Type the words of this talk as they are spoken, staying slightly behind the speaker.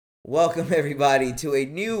Welcome, everybody, to a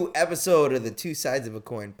new episode of the Two Sides of a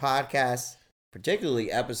Coin podcast,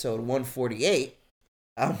 particularly episode 148.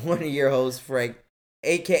 I'm one of your hosts, Frank,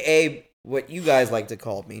 a.k.a. what you guys like to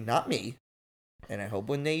call me, not me, and I hope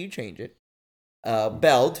one day you change it,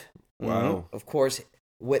 Beld. Wow. Of course,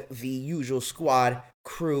 with the usual squad,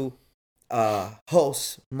 crew,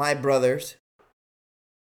 hosts, my brothers.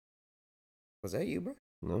 Was that you, bro?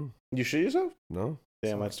 No, You shit yourself? no.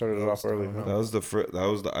 Damn, I started it off early. That was the that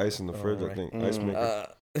was the ice in the fridge. right. I think ice maker.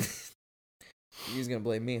 You was gonna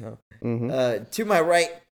blame me, huh? Mm-hmm. To my right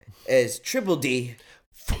is Triple D,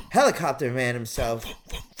 helicopter man himself,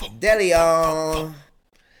 Deleon,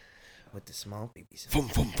 with the small babies.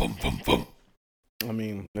 I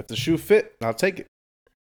mean, if the shoe fit, I'll take it.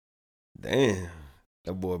 Damn,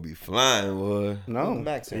 that boy be flying, boy. No, Welcome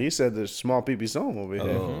back, sir. he said there's small pee zone over here.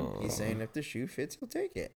 Oh. He's saying if the shoe fits, he'll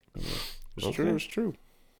take it. It's Okay. true. It's true.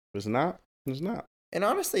 If it's not, it's not. And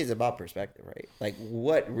honestly, it's about perspective, right? Like,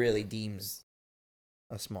 what really deems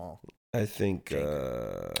a small? I think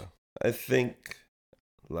Shaker.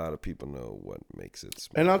 a lot of people know what makes it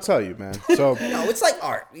small. And I'll tell you, man. So No, it's like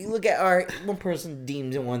art. You look at art, one person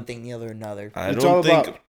deems it one thing, the other another. I it's all don't think.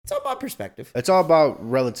 about It's all about perspective. it's all about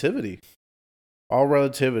relativity. All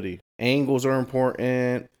relativity. Angles are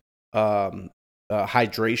important.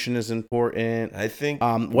 Hydration is important. I think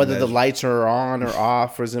Whether the measure- lights are on or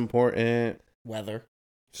off is important. Weather.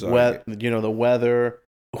 Sorry. The weather.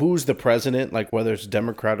 Who's the president? Like whether it's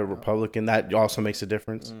Democrat or Republican, that also makes a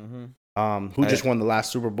difference. Mm-hmm. Who just won the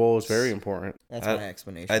last Super Bowl is very important. That's I- my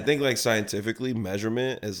explanation. I think like scientifically,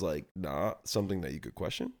 measurement is like not something that you could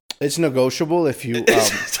question. It's negotiable if you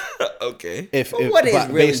Okay. But what is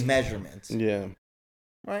but really based- measurements? Yeah,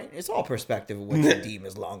 Right? It's all perspective of what you deem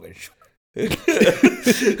as long and short.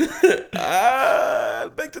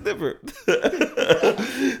 Beg to differ.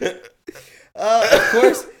 Of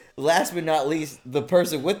course, last but not least, the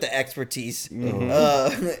person with the expertise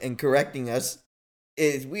Mm-hmm. in correcting us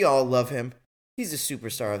is, we all love him. He's a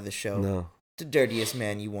superstar of the show. No. The dirtiest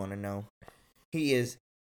man you want to know. He is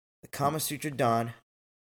the Kama Sutra Don.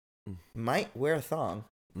 Might wear a thong.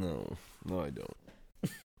 No, I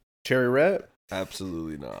don't. Cherry Red.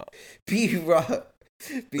 Absolutely not. B-Rod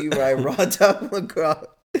McGraw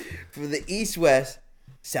for the East, West,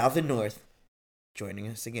 South, and North, joining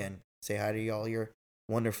us again. Say hi to all your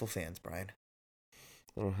wonderful fans, Brian.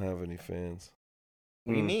 I don't have any fans.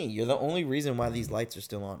 What do you mean? You're the only reason why these lights are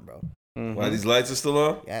still on, bro. Mhm. Why these lights are still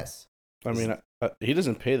on? Yes. I mean, he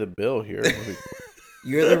doesn't pay the bill here.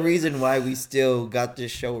 You're the reason why we still got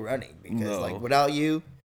this show running. Because, No. like, without you,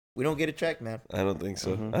 we don't get a check, man. I don't think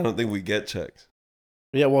so. Mhm. I don't think we get checks.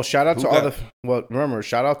 Yeah, well, shout out Who to all got-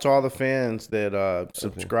 shout out to all the fans that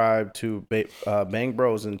subscribed to Bang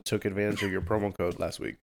Bros and took advantage of your promo code last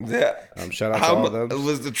week. Yeah. Shout out to all of them.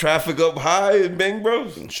 Was the traffic up high in Bang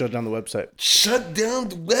Bros? Shut down the website. Shut down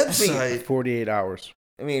the website. 48 hours.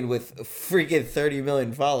 I mean, with freaking 30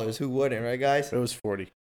 million followers, who wouldn't, right, guys? It was 40.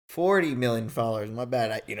 40 million followers. My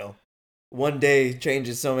bad. One day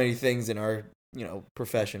changes so many things in our,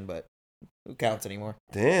 profession, but who counts anymore?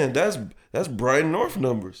 Damn, that's Brian North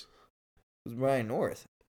numbers. Who's Brian North?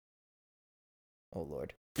 Oh,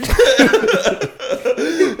 Lord.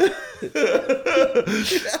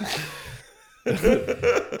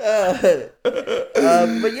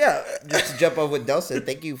 But yeah, just to jump off what Del said,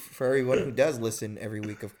 thank you for everyone who does listen every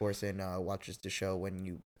week, of course, and watches the show when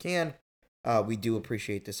you can. We do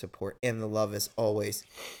appreciate the support and the love as always.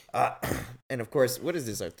 And of course, what is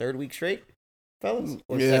this, our third week straight, fellas?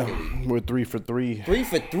 Or second week? Yeah, we're 3 for 3. 3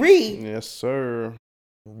 for 3? Yes, sir.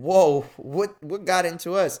 Whoa, what got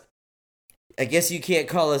into us? I guess you can't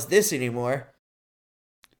call us this anymore.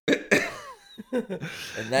 And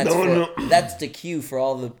that's the cue for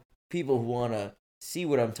all the people who want to see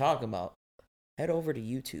what I'm talking about. Head over to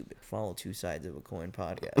YouTube and follow Two Sides of a Coin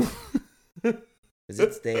podcast. Because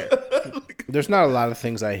it's there. There's not a lot of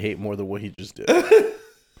things I hate more than what he just did.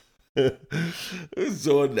 It's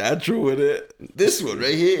so unnatural with it. This one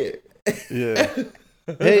right here. Yeah.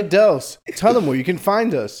 Hey, Dels, tell them where you can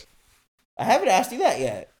find us. I haven't asked you that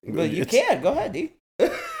yet. But you can. Go ahead, D.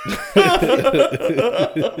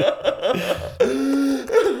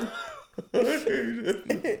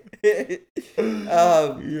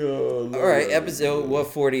 All right, episode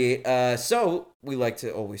 148. So we like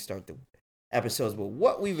to always start the episodes with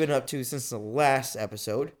what we've been up to since the last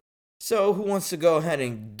episode. So who wants to go ahead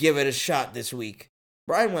and give it a shot this week?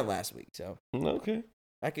 Brian went last week, so Okay.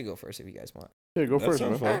 I could go first if you guys want. Yeah, go That first,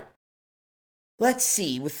 sounds man. fun. Let's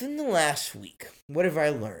see. Within the last week, what have I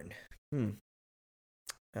learned?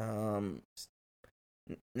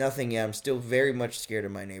 Nothing yet. I'm still very much scared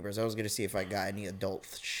of my neighbors. I was gonna see if I got any adult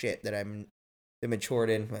shit that I'm matured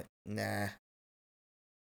in, but nah.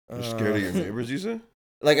 You're scared of your neighbors, you said?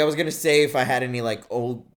 Like, I was gonna say if I had any like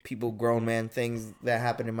old people, grown man things that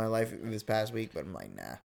happened in my life this past week, but I'm like,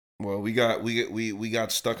 nah. Well, we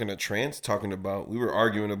got stuck in a trance talking about. We were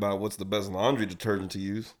arguing about what's the best laundry detergent to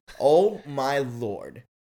use. Oh my lord!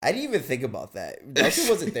 I didn't even think about that. Dustin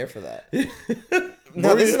wasn't there for that.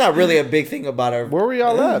 No, this is not really a big thing about our. Where were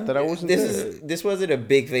y'all at that I wasn't there? This wasn't a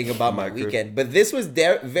big thing about my crib. weekend, but this was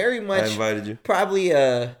very much. I invited you. Probably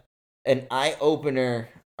an eye opener.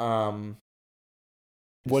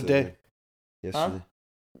 What day? Yesterday.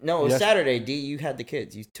 No, it was Yes. Saturday. D, you had the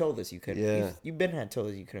kids. You told us you couldn't. Yeah. You been had told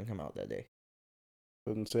us you couldn't come out that day.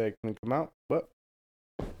 Didn't say I couldn't come out, but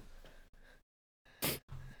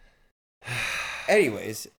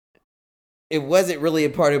Anyways, it wasn't really a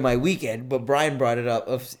part of my weekend, but Brian brought it up.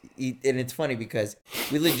 And it's funny because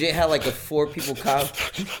we legit had like a 4 people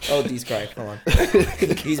Oh, D's crying. Hold on.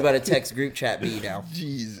 He's about to text group chat B now.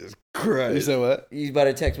 Jesus you Christ. said what? He's about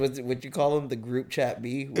to text what you call them? The group chat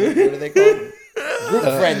B? What do they call them? Group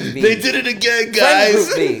friends B. They did it again, Friend guys.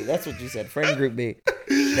 group B. That's what you said. Friend group B.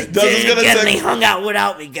 They Dustin's did it gonna again. text- They hung out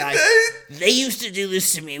without me, guys. They used to do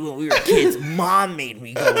this to me when we were kids. Mom made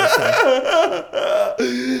me go with them.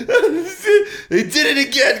 They did it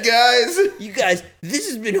again, guys. You guys, this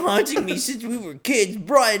has been haunting me since we were kids.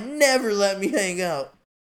 Brian never let me hang out.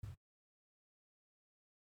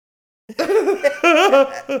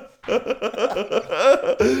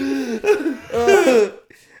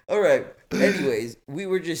 All right. Anyways, we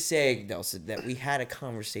were just saying, Nelson, that we had a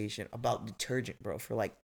conversation about detergent, bro, for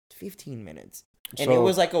like 15 minutes. And it So-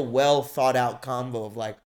 was like a well thought out combo of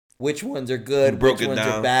like which ones are good, Broke which it ones are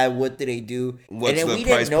down. bad, what do they do. What's and then the we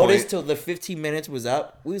price didn't notice point? till the 15 minutes was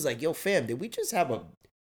up. We was like, yo, fam, did we just have a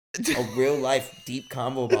real life deep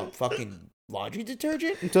combo about fucking laundry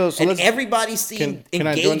detergent? So And let's- everybody seemed can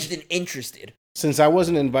I engaged join- and interested. Since I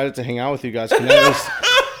wasn't invited to hang out with you guys, can I at least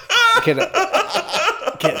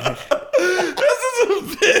This is a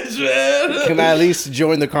bitch, man. can I at least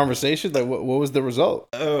join the conversation? Like, what was the result?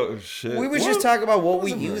 Oh shit. We were just talking about what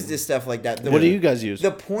we use this stuff like that. What do you guys use?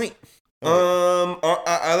 The point.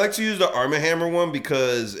 I like to use the Arm & Hammer one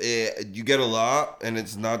because you get a lot and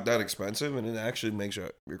it's not that expensive and it actually makes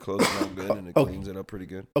your clothes smell good and it Okay. cleans it up pretty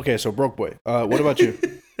good. Okay, so broke boy. What about you?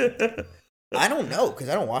 I don't know because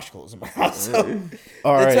I don't wash clothes in my house. So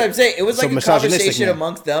All that's right. what I'm saying. It was So like a misogynistic conversation man.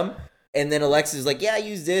 amongst them. And then Alexis was like, yeah, I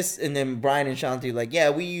use this. And then Brian and Shanti like, yeah,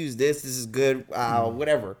 we use this. This is good.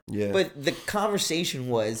 Whatever. Yeah. But the conversation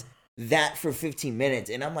was that for 15 minutes.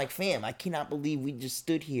 And I'm like, fam, I cannot believe we just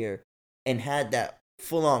stood here and had that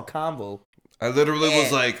full-on combo. I literally was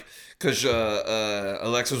And- like, because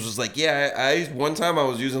Alexis was like, yeah, I one time I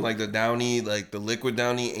was using like the Downy, like the liquid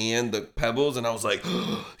Downy and the Pebbles, and I was like,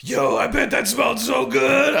 yo, I bet that smelled so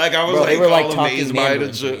good. Like I was Bro, like, they were like all talking amazed by it Mandarin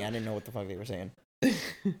and to me. shit. I didn't know what the fuck they were saying.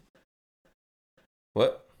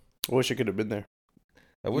 What? I wish I could have been there.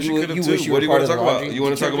 I wish You- you could have you too. wish you What were do you part want to of talk the about? laundry You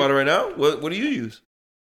want to talk detergent? about it right now? What do you use?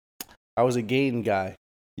 I was a Gain guy,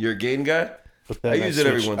 You're a Gain guy? but then I use it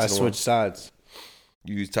every switched- once I in a while. switched sides.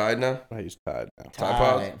 You use Tide now? I use Tide now. Tide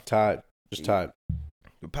Pods? Tide, just Tide,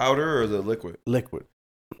 The powder or the liquid? liquid.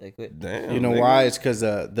 Liquid. Damn. You know nigga. why? It's because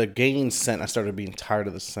the Gain scent. I started being tired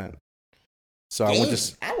of the scent, so I went Gain.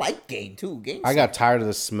 to. I like Gain too. Gain. I got tired of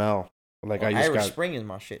the smell. Like I just Irish got. Spring is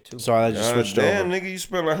my shit too. So I just switched damn, over. nigga, you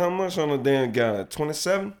spent like how much on a damn guy?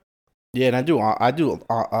 27? Yeah, and I do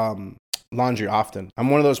laundry often. I'm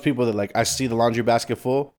one of those people that like I see the laundry basket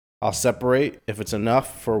full, I'll separate. If it's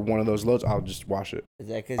enough for one of those loads, I'll just wash it. Is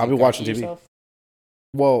that because I'll be watching TV.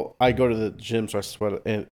 Well, I go to the gym, so I sweat it,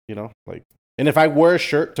 and like. And if I wear a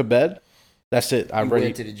shirt to bed, that's it. I'm You ready.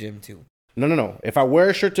 went to the gym too. No. If I wear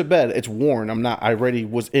a shirt to bed, it's worn. I already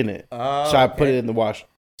was in it, Oh, so I put it in the wash.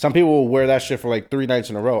 Some people will wear that shit for like 3 nights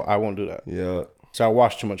in a row. I won't do that. Yeah. So I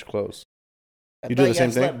wash too much clothes. You do the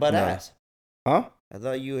same thing? Butt No. ass. Huh? I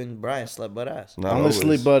thought you and Brian slept butt ass. Not I'm gonna always.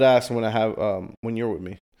 sleep butt ass when I have when you're with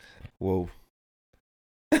me. Whoa.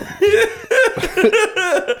 Who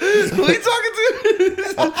you talking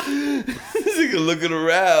to? This nigga looking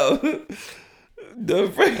around.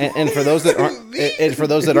 And for those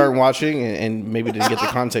that aren't watching and maybe didn't get the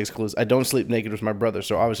context clues, I don't sleep naked with my brother,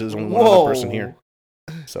 so obviously there's only one other person here.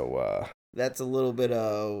 So That's a little bit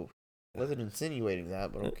wasn't insinuating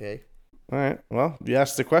that, but okay. all right, well, you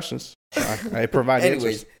asked the questions. I provide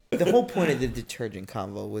Anyways, answers. the whole point of the detergent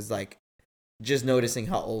convo was like just noticing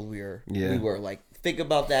how old we were. Yeah. We were like, think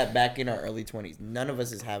about that back in our early 20s. None of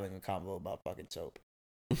us is having a convo about fucking soap.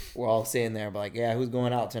 We're all sitting there, but like, yeah, who's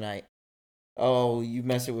going out tonight? Oh, you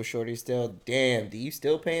messing with Shorty still? Damn, do you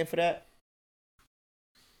still paying for that?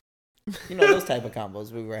 You know those type of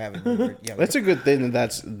combos we were having when we were younger. That's a good thing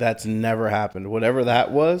that's never happened. Whatever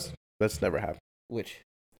that was, that's never happened. Which?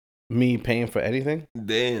 Me paying for anything?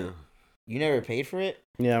 Damn. You never paid for it?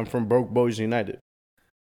 Yeah, I'm from Broke Boys United.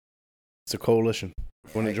 It's a coalition.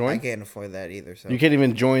 Want to join? I can't afford that either. So You can't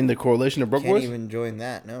even join the coalition of Broke can't Boys? even join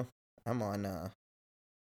that. No, I'm on.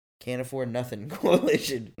 Can't afford nothing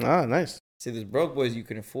coalition. Ah, nice. See, there's broke boys. You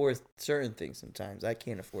can afford certain things sometimes. I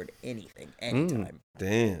can't afford anything anytime.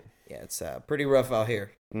 Damn. Yeah, it's pretty rough out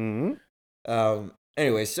here. Mm-hmm.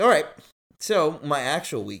 Anyways, all right. So my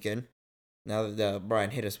actual weekend. Now that Brian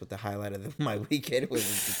hit us with the highlight of my weekend was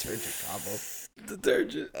the detergent combo.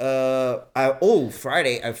 Detergent.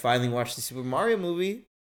 Friday I finally watched the Super Mario movie.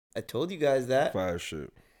 I told you guys that. Fire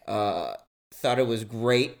shit. Thought it was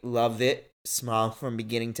great. Loved it. Smiled from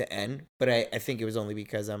beginning to end. But I think it was only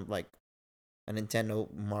because I'm like a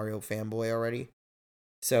Nintendo Mario fanboy already.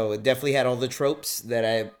 So it definitely had all the tropes that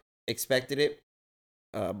I expected it.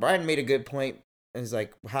 Brian made a good point. It's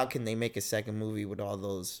like, how can they make a second movie with all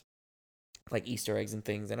those like Easter eggs and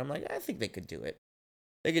things? And I'm like, I think they could do it.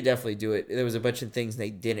 They could definitely do it. There was a bunch of things they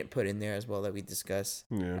didn't put in there as well that we discussed.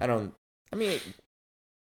 Yeah.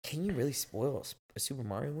 Can you really spoil a Super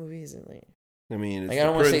Mario movie? Is it like I mean, it's I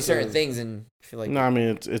don't want to say certain things and feel like No, I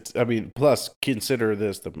mean it's. I mean, plus consider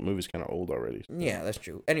this: the movie's kind of old already. Yeah, that's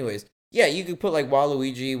true. Anyways, yeah, you could put like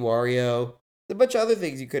Waluigi, Wario, a bunch of other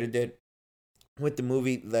things you could have did with the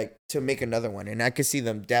movie, like to make another one, and I could see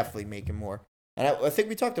them definitely making more. And I think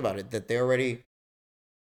we talked about it that they already,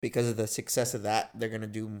 because of the success of that, they're gonna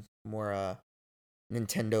do more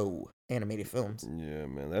Nintendo animated films. Yeah,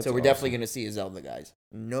 man. That's So we're awesome. definitely gonna see a Zelda, guys.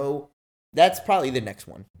 No, that's probably the next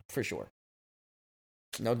one for sure.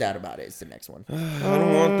 No doubt about it. It's the next one. I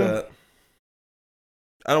don't want that.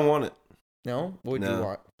 I don't want it. No, what would No. you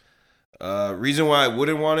want? Reason why I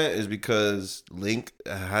wouldn't want it is because Link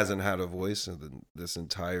hasn't had a voice in this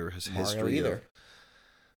entire history. Mario either. Of,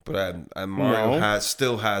 but Mario No.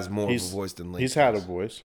 still has more of a He's- voice than Link. He's had a does.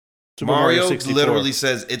 voice. Super Mario 64. literally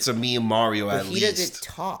says it's a me and Mario But at he least. doesn't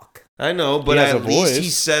talk. I know, but He has at a least voice. he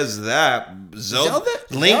says that. Zelda?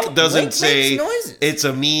 Link No, doesn't Link say makes noises. it's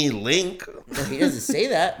a me Link. No, he doesn't say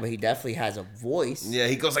that, but he definitely has a voice. Yeah,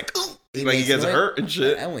 he goes like, ooh, like he makes gets noise. hurt and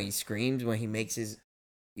shit. And when he screams, when he makes his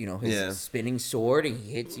his Yeah. spinning sword and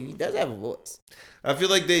he hits you, he does have a voice. I feel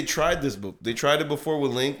like they tried this book. They tried it before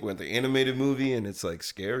with Link, with the animated movie, and it's like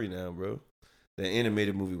scary now, bro. The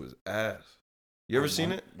animated movie was ass. You ever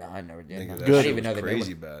seen it? No, I never did. Nigga, I that didn't shit even know was the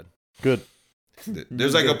crazy name. bad. Good.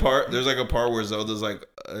 There's like a part. There's like a part where Zelda's like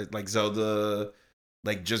Zelda,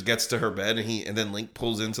 like just gets to her bed and then Link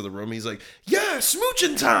pulls into the room. He's like, "Yeah,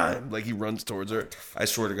 smooching time!" Like he runs towards her. I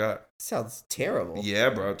swear to God. Sounds terrible. Yeah,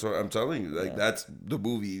 bro. I'm telling you, like Yeah. that's the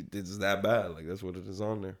movie. It's that bad. Like that's what it is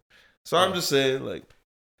on there. So I'm just saying, like,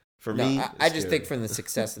 for No, me, I it's just scary. think from the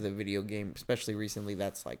success of the video game, especially recently,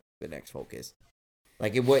 that's like the next focus.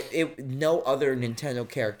 Like no other Nintendo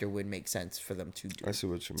character would make sense for them to do. I see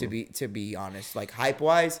what you mean. To be honest, like hype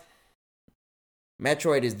wise,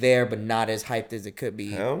 Metroid is there, but not as hyped as it could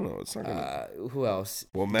be. Hell no, it's not gonna. Who else?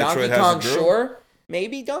 Well, Metroid Donkey has Kong, a girl. sure,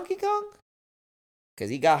 maybe Donkey Kong,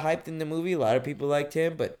 because he got hyped in the movie. A lot of people liked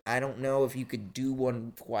him, but I don't know if you could do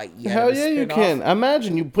one quite yet. Hell of a yeah, you spin-off. can.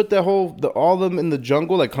 Imagine you put that all of them in the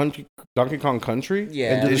jungle, like Donkey Kong Country,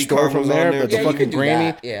 Yeah. and do the Diddy story Kong from was on there. there, But too. the Yeah, you fucking could do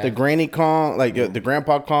granny, that, yeah. the Granny Kong, like the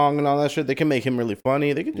Grandpa Kong, and all that shit. They can make him really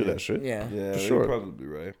funny. They can do Yeah. that shit. Yeah, Yeah, For you're sure. probably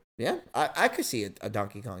right. yeah. I could see a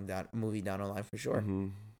Donkey Kong movie down the line for sure. Mm-hmm.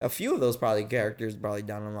 A few of those characters probably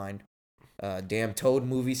down the line. Damn Toad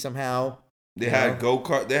movie somehow. They You had know? go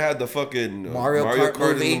kart. They had the fucking Mario Kart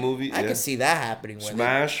movie. in the movie. I yeah. could see that happening.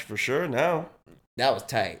 Smash for sure. Now, That was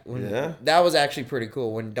tight. Yeah. That was actually pretty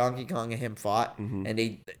cool when Donkey Kong and him fought, Mhm.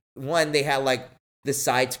 and they had like the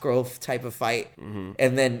side scroll type of fight, Mhm.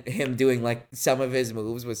 and then him doing like some of his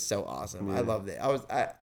moves was so awesome. Yeah. I loved it.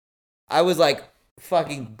 I was like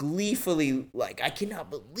fucking gleefully like I cannot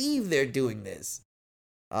believe they're doing this.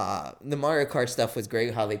 The Mario Kart stuff was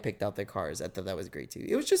great. How they picked out their cars, I thought that was great too.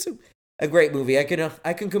 It was just a great movie. I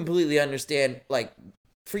can completely understand like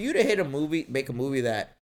for you to make a movie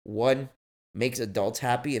that one makes adults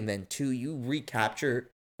happy, and then two, you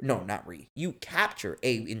capture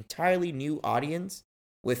a entirely new audience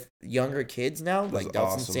with younger kids now. That's Like Delson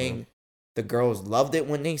awesome, saying, man. the girls loved it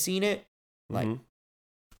when they seen it. Like Mhm.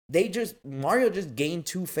 Mario just gained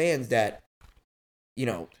two fans that,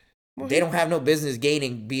 Well, they don't have no business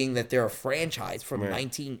gaining, being that they're a franchise from Right.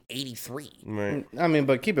 1983. Right. I mean,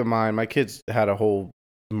 but keep in mind, my kids had a whole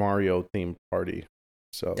Mario themed party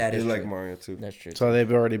So That They is like true. Mario too. That's true. so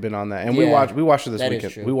they've already been on that, and Yeah, we watched it this that is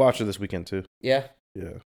weekend. true. We watched it this weekend too. Yeah. Yeah,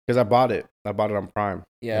 because I bought it. I bought it on Prime.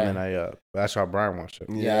 Yeah. And then that's how Brian watched it.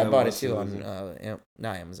 Yeah, I bought it watched too on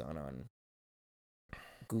not Amazon, on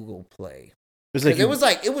Google Play. It's Because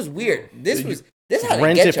it was weird. This had to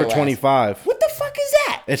rent get it for your ass. $25. What the fuck is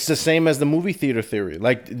that? It's the same as the movie theater theory.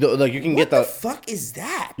 Like you can What get the the fuck is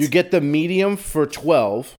that? you get the medium for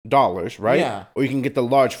 $12, right? Yeah. Or you can get the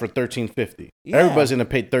large for $13.50. Yeah. Everybody's gonna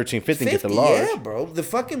pay $13.50 and get the large. Yeah, bro. The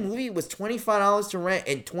fucking movie was $25 to rent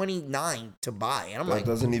and $29 to buy. And I'm That like,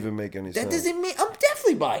 doesn't even make any that sense. doesn't mean I'm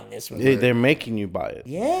definitely buying this one. They're making you buy it.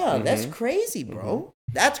 Yeah, that's Mm-hmm. crazy, bro.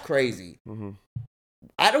 That's crazy. Mm-hmm.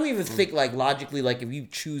 I don't even think like logically, like if you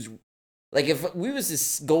choose, like if we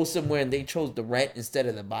was to go somewhere and they chose to rent instead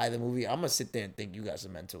of to buy the movie, I'm gonna sit there and think you got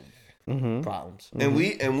some mental Mm-hmm. problems. And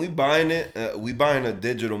we buying it. We buying a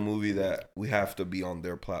digital movie that we have to be on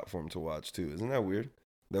their platform to watch too. Isn't that weird?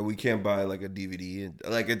 That we can't buy like a DVD. And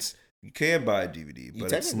like you can buy a DVD,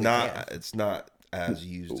 but it's technically not. can. It's not as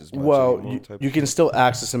used as much. Well, anymore, type you of can thing. still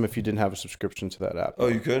access them if you didn't have a subscription to that app. Oh,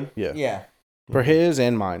 you could. Yeah. Yeah. For his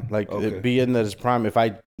and mine. Like, Okay. it being that it's Prime, if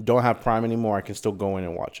I don't have Prime anymore, I can still go in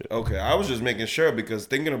and watch it. Okay, I was just making sure because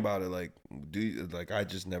thinking about it, like, I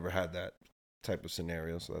just never had that type of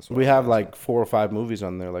scenario, so that's why We I have was like 4 or 5 movies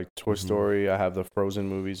on there, like Toy Mhm. Story. I have the Frozen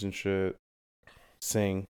movies and shit.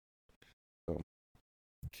 Sing.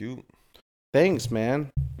 cute. Thanks, man.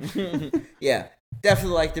 Yeah,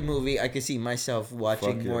 definitely like the movie. I could see myself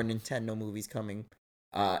watching Fuck yeah. more Nintendo movies coming.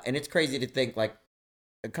 And it's crazy to think like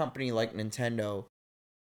a company like Nintendo,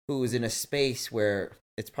 who is in a space where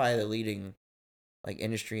it's probably the leading like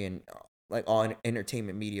industry and like all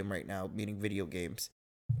entertainment medium right now, meaning video games.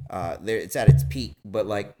 It's at its peak, but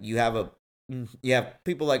like you have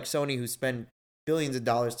people like Sony who spend billions of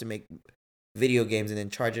dollars to make video games and then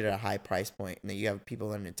charge it at a high price point, and then you have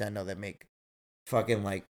people in Nintendo that make fucking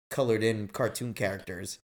like colored in cartoon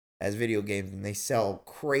characters as video games, and they sell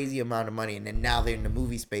crazy amount of money, and then now they're in the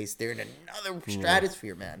movie space. They're in another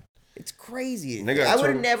stratosphere, man. It's crazy. They got I would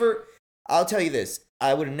have two- never. I'll tell you this.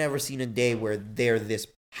 I would have never seen a day where they're this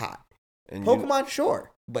hot. And Pokemon,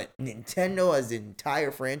 sure, but Nintendo as an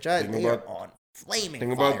entire franchise, Think they are about- on flaming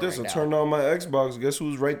Think fire about this. right I now. turned on my Xbox. Guess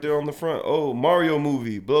who's right there on the front? Oh, Mario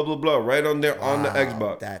movie. Blah blah blah. Right on there on the Wow,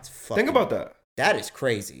 Xbox. That's fucking. Think about that. That is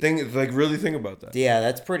crazy. Really think about that. Yeah,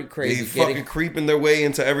 that's pretty They crazy. fucking creeping their way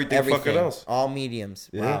into everything fucking else. all mediums.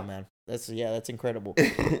 Yeah. Wow, man, that's incredible.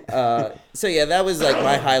 So yeah, that was like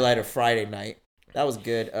my highlight of Friday night. That was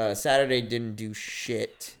good. Saturday didn't do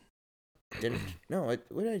shit. What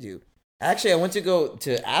did I do? Actually, I went to go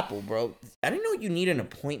to Apple, bro. I didn't know you need an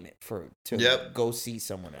appointment to Yep. go see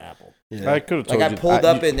someone at Apple. Yeah. I could have told Like you. I pulled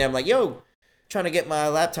up in there, I'm like, yo, trying to get my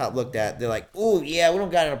laptop looked at. They're like, oh yeah, we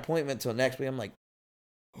don't got an appointment till next week. I'm like,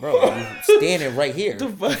 bro, you standing right here. The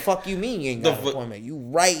The fuck? fuck you mean you ain't The got an fu- appointment? You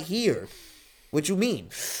right here. What you mean?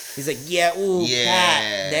 He's like, yeah, ooh, Yeah.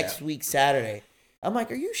 Pat, next week Saturday. I'm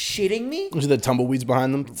like, are you shitting me? Was the tumbleweeds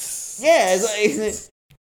behind them? Yeah. It's like,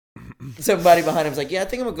 somebody behind him's like, yeah, I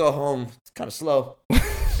think I'm gonna go home. It's kind of slow.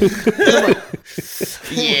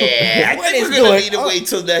 Yeah, I What think is we're gonna going need to on? wait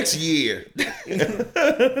till next year.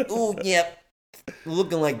 Ooh, yep.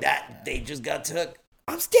 Looking like that. They just got took.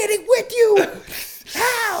 I'm standing with you.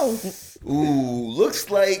 How? Ooh, looks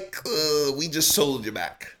like we just sold you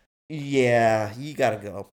back. Yeah, you gotta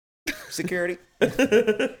go. Security?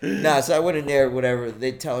 Nah, so I went in there, whatever.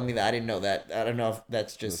 They telling me that I didn't know that. I don't know if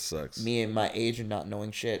that's just That sucks. me and my age and not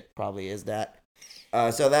knowing shit. Probably is that.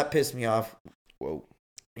 So that pissed me off. Whoa.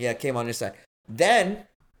 Yeah, it came on this side. Then,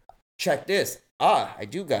 check this. I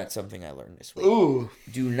do got something I learned this week. Ooh.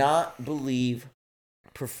 Do not believe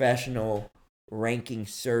professional ranking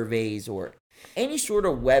surveys or any sort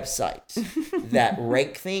of websites that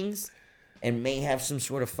rank things and may have some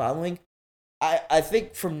sort of following. I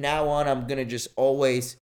think from now on, I'm going to just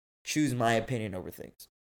always choose my opinion over things.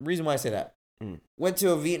 The reason why I say that. Went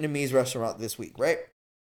to a Vietnamese restaurant this week, right?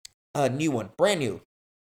 A new one. Brand new.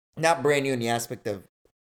 Not brand new in the aspect of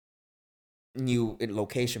new in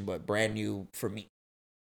location, but brand new for me.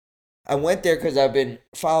 I went there because I've been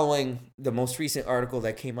following the most recent article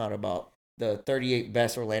that came out about the 38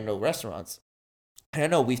 best Orlando restaurants. And I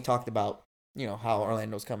know we've talked about, how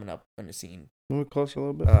Orlando's coming up on the scene. Move closer a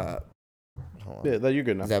little bit. Hold on. Yeah, you're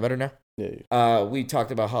good now. Is that better now? Yeah. We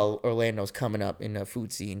talked about how Orlando's coming up in the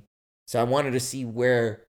food scene. So I wanted to see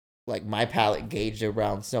where, like, my palate gauged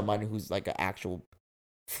around somebody who's, like, an actual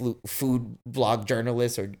food blog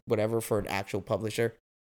journalist or whatever for an actual publisher.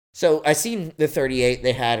 So I seen the 38.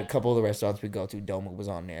 They had a couple of the restaurants we go to. Doma was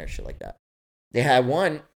on there, shit like that. They had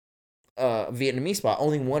one Vietnamese spot,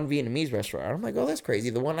 only one Vietnamese restaurant. I'm like, oh, that's crazy.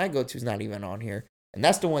 The one I go to is not even on here. And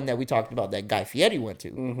that's the one that we talked about that Guy Fieri went to.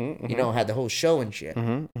 You know, had the whole show and shit.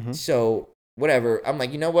 So, whatever. I'm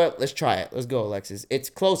like, you know what? Let's try it. Let's go, Alexis. It's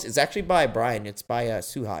close. It's actually by Brian. It's by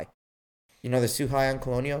Suhai. You know the Suhai on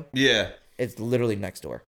Colonial? Yeah. It's literally next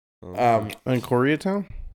door. In Koreatown?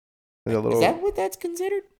 Is that what that's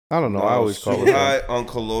considered? I don't know. I always call it Suhai on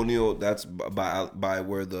Colonial. That's by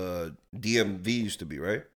where the DMV used to be,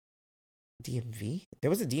 right? DMV? There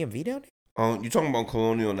was a DMV down You talking about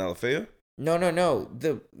Colonial and Alafaya? No.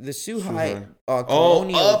 The Suhai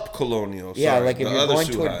Colonial. Up Colonial. Sorry. Yeah, like if The you're going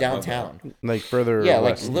Suhai, toward downtown. like further. Yeah,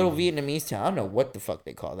 west. like little Vietnamese town. I don't know what the fuck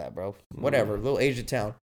they call that, bro. Whatever, little Asia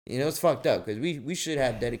town. You know, it's fucked up because we should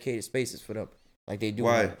have dedicated spaces for them, like they do.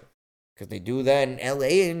 Why? Because they do that in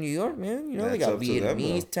L.A. and New York, man. You know, they got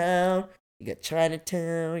Vietnamese town, you got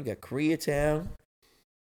Chinatown, you got Koreatown.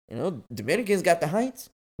 You know, Dominicans got the Heights.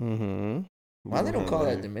 Mm-hmm. Why they don't call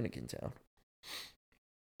that Dominican town?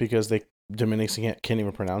 Because Dominicans can't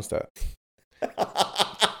even pronounce that.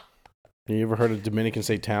 You ever heard a Dominican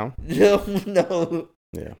say town? No.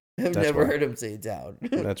 Yeah. I've never heard him say town.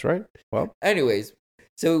 That's right. Well. Anyways,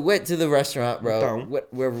 so we went to the restaurant, bro,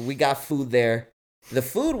 where we got food there. The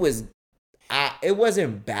food was, it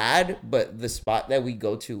wasn't bad, but the spot that we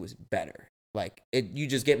go to was better. Like, you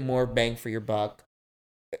just get more bang for your buck.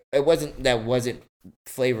 It wasn't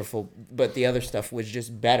flavorful, but the other stuff was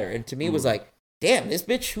just better. And to me, it was like, damn, this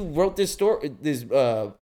bitch who wrote this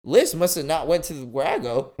list must have not went to where I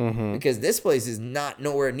go because this place is not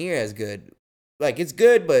nowhere near as good. Like, it's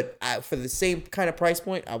good, but for the same kind of price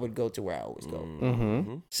point, I would go to where I always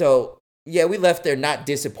go. So, yeah, we left there not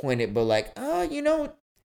disappointed, but like, you know,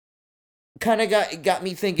 kind of got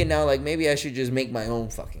me thinking now, like, maybe I should just make my own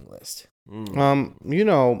fucking list. You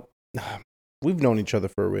know, we've known each other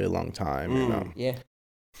for a really long time, you know. Yeah.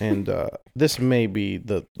 And this may be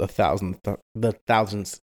the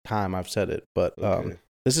thousandth time I've said it, but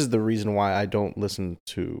this is the reason why I don't listen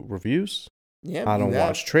to reviews. Yeah, I don't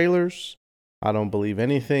watch trailers. I don't believe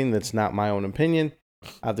anything that's not my own opinion.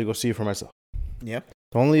 I have to go see it for myself. Yep.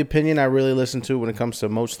 The only opinion I really listen to when it comes to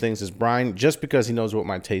most things is Brian, just because he knows what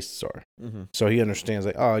my tastes are. So he understands,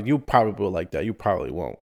 like, oh, you probably will like that. You probably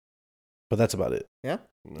won't. But that's about it. Yeah.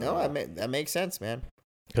 No, that makes sense, man.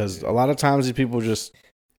 Because a lot of times these people just,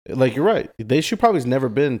 like, you're right. She probably has never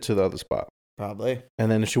been to the other spot. Probably.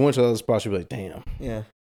 And then if she went to the other spot, she'd be like, damn. Yeah.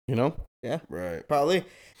 You know? Yeah. Right. Probably.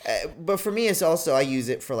 But for me, it's also, I use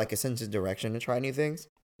it for like a sense of direction to try new things.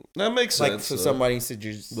 That makes sense. Like, so somebody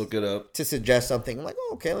suggests, look it up. To suggest something. I'm like,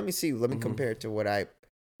 oh, okay, let me see. Let me compare it to what I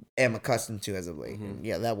am accustomed to as of late. And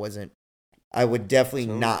yeah, that wasn't, I would definitely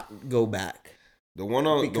not go back. The one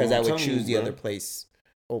on, because I would choose the other place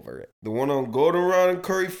over it. The one on Goldenrod and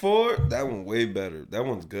Curry Ford, that one way better. That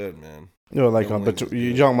one's good, man. No, like, but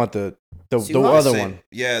you're talking about the other one.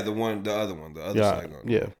 Yeah, the other one, the other side.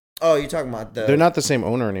 Yeah. Oh, you're talking about They're not the same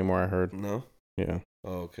owner anymore, I heard. No? Yeah.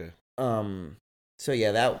 Oh, okay. So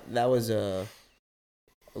yeah, that was a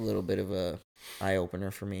little bit of a eye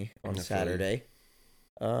opener for me on Saturday.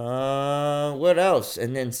 What else?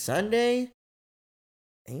 And then Sunday,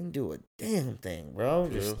 I didn't do a damn thing, bro.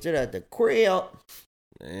 Just stood at the crib.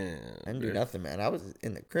 Man, I didn't do nothing, man. I was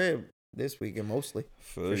in the crib this weekend mostly,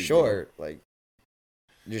 for sure. Like,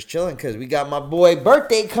 just chilling because we got my boy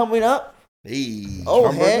birthday coming up. Hey,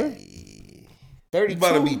 oh head, 32. You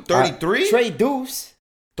about to be 33? Trey Deuce,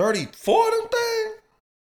 34. Them thing.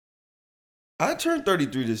 I turned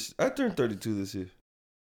 32 this year.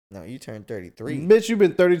 No, you turned 33. Bitch, you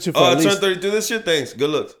been 32 for I at least. turned 32 this year. Thanks. Good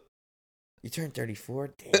looks. You turned 34.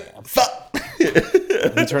 Damn. Fuck. You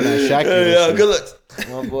turned that Shaq. Yeah, good looks.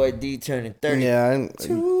 My boy D turning 30. Yeah,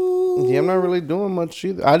 I'm not really doing much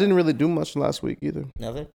either. I didn't really do much last week either.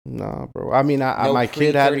 Nothing? Nah, bro. I mean, no my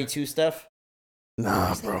kid had 32 stuff. Nah,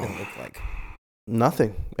 What bro. does that look like?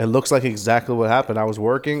 Nothing. It looks like exactly what happened. I was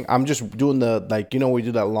working. I'm just doing we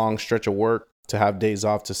do that long stretch of work to have days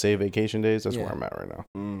off to save vacation days. That's where I'm at right now.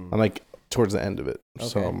 I'm like towards the end of it. Okay.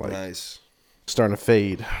 So I'm like nice. Starting to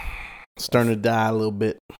fade. Starting to die a little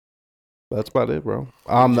bit. That's about it, bro.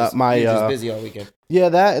 You're just busy all weekend. Yeah,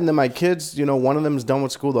 that, and then my kids, one of them's done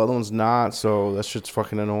with school, the other one's not, so that shit's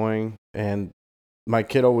fucking annoying. And my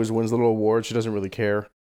kid always wins little awards. She doesn't really care.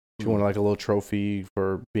 She won like a little trophy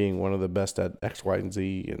for being one of the best at X, Y, and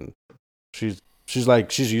Z, and she's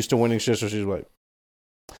used to winning shit, so she's like,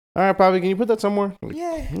 all right, Bobby, can you put that somewhere? Like,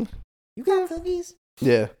 yeah. You got cookies?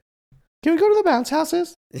 Yeah. Can we go to the bounce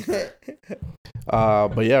houses?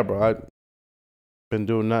 But yeah, bro, I've been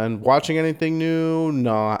doing nothing. Watching anything new?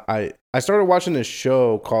 No, I started watching this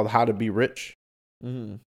show called How to Be Rich.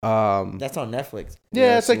 Mm-hmm. That's on Netflix.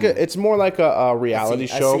 Yeah, it's more like a reality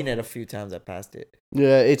show. I've seen it a few times. I passed it.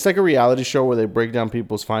 Yeah, it's like a reality show where they break down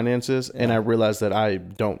people's finances, and I realized that I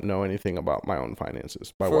don't know anything about my own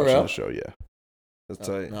finances by watching the show. Yeah, that's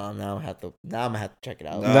tight. No, now I'm gonna have to check it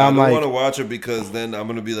out. I don't want to watch it because then I'm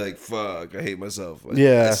gonna be like, "Fuck, I hate myself." Like,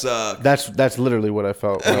 yeah, I suck. That's literally what I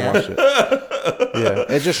felt when I watched it.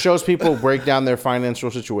 Yeah, it just shows people break down their financial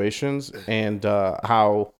situations and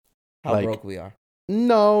how broke we are.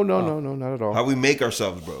 No, not at all. How we make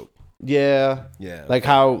ourselves broke. Yeah. Like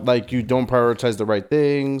how you don't prioritize the right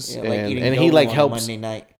things, and he helps. Monday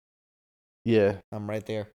night. Yeah, I'm right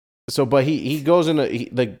there. So, but he goes in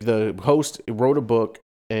the host wrote a book,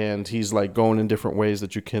 and he's like going in different ways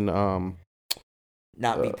that you can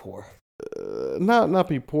not be poor. Not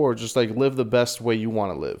be poor, just like live the best way you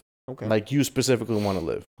want to live. Okay. Like you specifically want to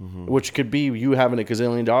live, which could be you having a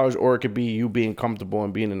gazillion dollars, or it could be you being comfortable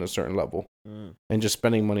and being in a certain level and just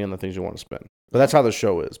spending money on the things you want to spend. But that's how the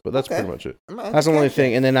show is. But that's pretty much it. That's the only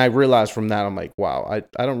thing. And then I realized from that, I'm like, wow,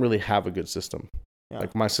 I don't really have a good system. Yeah.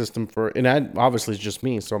 Like my system obviously it's just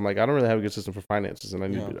me. So I'm like, I don't really have a good system for finances, and I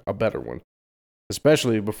need a better one,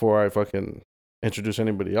 especially before I fucking introduce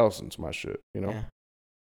anybody else into my shit. You know? Yeah.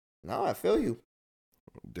 No, I feel you.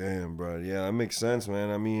 Damn, bro. Yeah, that makes sense, man.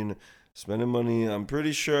 I mean, spending money. I'm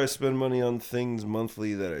pretty sure I spend money on things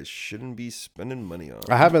monthly that I shouldn't be spending money on.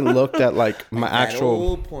 I haven't looked at like my actual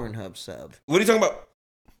old Pornhub sub. What are you talking about?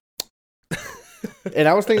 And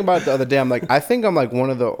I was thinking about it the other day. I'm like, I think I'm like one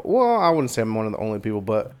of the. Well, I wouldn't say I'm one of the only people,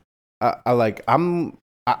 but I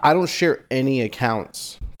don't share any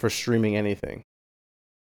accounts for streaming anything.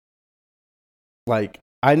 Like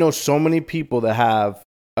I know so many people that have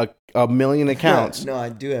a million accounts. No, I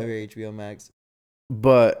do have your HBO Max,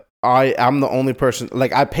 but I'm the only person.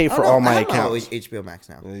 Like I pay for all my accounts. HBO Max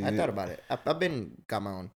now. Yeah. I thought about it. I've got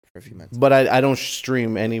my own for a few months. But I don't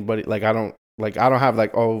stream anybody. Like I don't have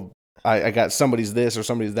like I got somebody's this or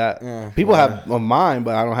somebody's that. People have mine,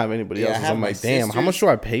 but I don't have anybody else's. I'm like, damn, how much do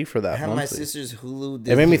I pay for that? I have monthly? My sister's Hulu.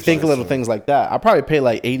 It made me think of little things like that. I probably pay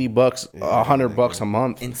like $80, $100 a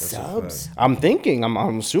month in subs. I'm thinking. I'm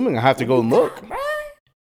assuming I have to go and look.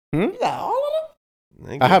 You got all of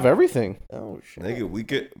them? I have everything. Oh shit! Nigga, we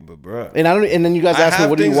could, but bro. And I don't. And then you guys ask me,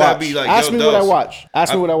 what do you watch? Like, ask me what I watch.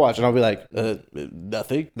 Ask me what I watch, and I'll be like,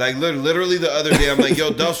 nothing. Like literally the other day, I'm like,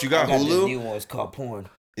 yo, Dust, you got Hulu? This new one's called porn.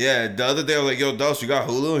 Yeah, the other day I was like, yo, Dust, you got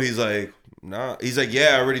Hulu? He's like, nah. He's like,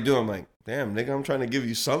 yeah, I already do. I'm like, damn, nigga, I'm trying to give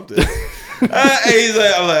you something. And he's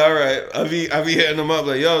like, I'm like, all right. I be hitting him up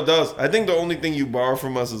like, yo, Dust, I think the only thing you borrow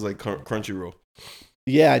from us is like Crunchyroll.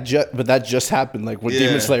 Yeah, but that just happened like when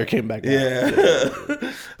Demon Slayer came back. Yeah,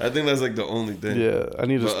 I think that's like the only thing. Yeah, I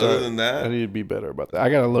need to start. Other than that, I need to be better about that. I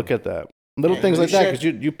gotta look at that little things like that because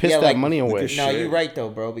you piss that money away. No, you're right though,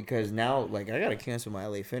 bro. Because now, like, I gotta cancel my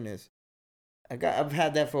LA Fitness. I've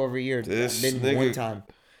had that for over a year. I've been one time.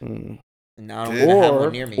 And now I don't even have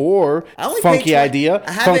one near me. Or funky idea.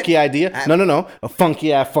 No. A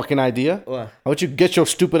funky ass fucking idea. What? How about you get your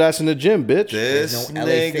stupid ass in the gym, bitch? There's no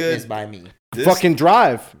LA Fitness by me. Fucking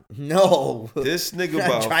drive. No. This nigga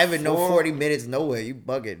about driving 40 minutes nowhere. You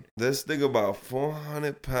bugging. This nigga about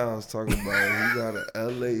 400 pounds talking about he got an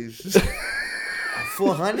LA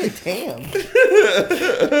 400, damn.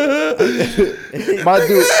 My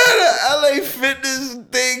dude had an LA Fitness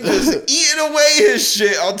thing just eating away his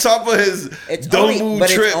shit on top of his Dumbu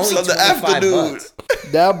trips on the afternoon.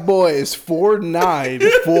 That boy is 4'9",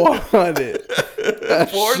 400.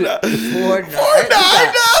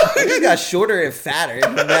 4'9". He got shorter and fatter in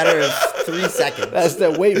a matter of 3 seconds. That's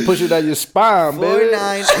that weight pushing down your spine, baby.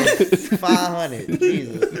 4'9", 500.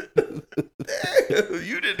 Jesus.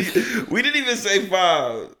 We didn't even say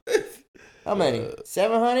 5. How many?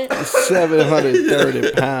 700?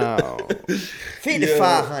 730 pounds.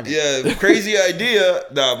 500. Yeah, crazy idea.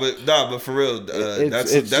 But for real,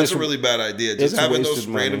 that's a really bad idea. Just having those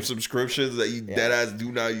random subscriptions that you deadass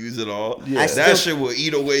do not use at all. Yeah. That shit will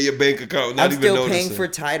eat away your bank account. I'm still paying for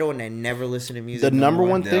Tidal and I never listen to music. The number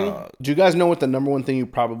one thing. Do you guys know what the number one thing you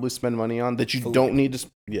probably spend money on that you don't need to?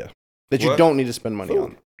 Yeah, that you don't need to spend money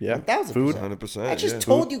on. Yeah, 1,000%. Food, 100%. I just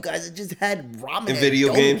told you guys I just had ramen and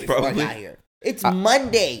video games. Probably. It's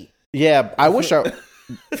Monday. Yeah, I wish I.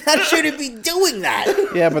 I shouldn't be doing that.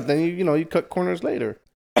 Yeah, but then you cut corners later.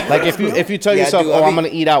 Like if you tell yourself, I'm gonna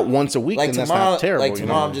eat out once a week, then that's not terrible. Like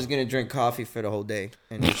tomorrow, I'm just gonna drink coffee for the whole day.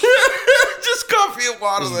 And just coffee and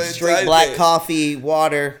water. Straight black coffee,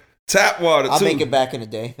 water, tap water. I'll make it back in a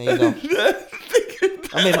day. There you go.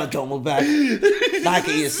 I made my domo back. Now I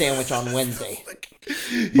can eat a sandwich on Wednesday.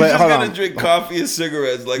 He's just gonna drink coffee and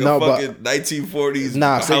cigarettes like a fucking 1940s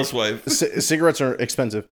housewife. Cigarettes are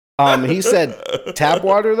expensive. He said tap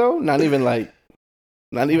water though, not even like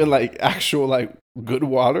actual like good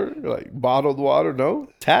water, like bottled water. No,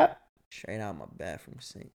 tap. Straight out my bathroom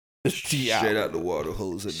sink. Straight out the water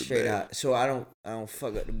hose in the Straight bag. out. So I don't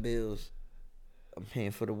fuck up the bills. I'm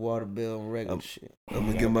paying for the water bill and regular shit. I'm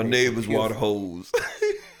gonna get my neighbor's water hose.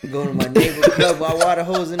 Go to my neighbor, plug my water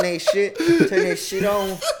hose in they shit, turn that shit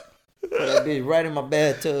on. Put that bitch right in my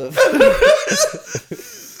bathtub.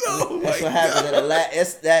 That's what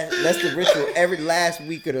happens. That's the ritual every last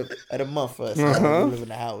week of the month for us. We live in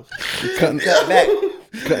the house. Cut back.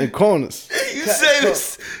 Cutting corners. You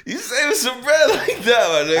saving some bread like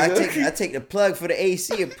that, my nigga. I take the plug for the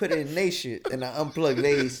AC and put it in they shit, and I unplug the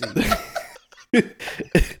AC.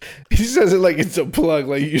 He says it like it's a plug,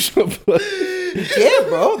 like you should plug. Yeah,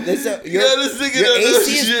 bro. Your AC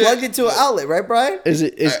is plugged into an outlet, right, Brian? Is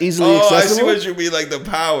easily accessible? I see what you mean, like the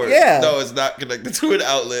power. Yeah. No, it's not connected to an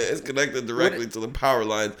outlet. It's connected directly to the power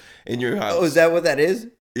lines in your house. Oh, is that what that is?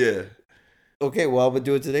 Yeah. Okay, well, I'm gonna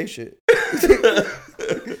do it today, shit.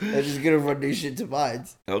 I'm just gonna run this shit to mine.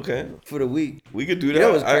 Okay. For the week. We could do that. You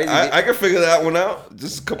know what's crazy? I can figure that one out.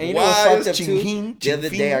 Just a couple wires. The other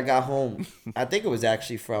day I got home. I think it was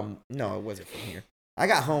actually from... No, it wasn't from here. I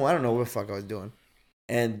got home. I don't know what the fuck I was doing.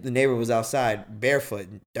 And the neighbor was outside, barefoot,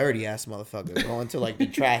 dirty ass motherfucker, going to like the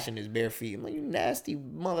trash in his bare feet. I'm like, you nasty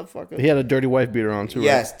motherfucker. He had a dirty wife beater on too, right?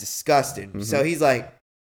 Yes, disgusting. Mm-hmm. So he's like,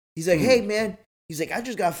 hey man, he's like, I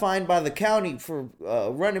just got fined by the county for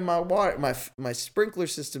running my water, my sprinkler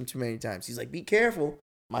system too many times. He's like, be careful.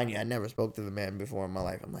 Mind you, I never spoke to the man before in my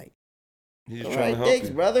life. I'm like, he's all trying right, to help thanks,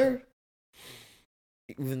 you, brother.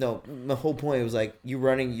 Even though the whole point was like you're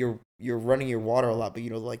running your water a lot, but you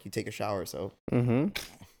know, like you take a shower, so. Mm-hmm.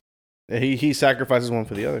 He sacrifices one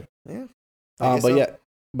for the other. Yeah.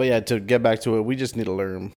 But yeah, to get back to it, we just need to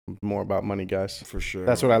learn more about money, guys. for sure.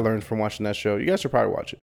 That's what I learned from watching that show. You guys should probably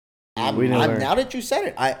watch it. Now that you said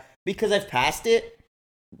it, because I've passed it,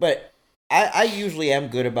 but I usually am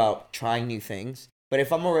good about trying new things. But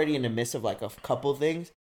if I'm already in the midst of like a couple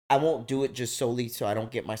things, I won't do it just solely so I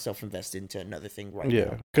don't get myself invested into another thing right now.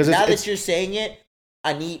 Yeah, because now that you're saying it,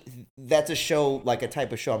 that's a show, like a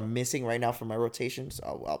type of show I'm missing right now for my rotation,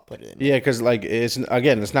 so I'll put it in. Yeah, because like it's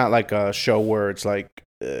not like a show where it's like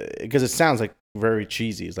because it sounds like very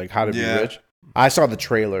cheesy. It's like How to Be Rich. I saw the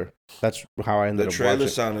trailer. That's how I ended up watching. The trailer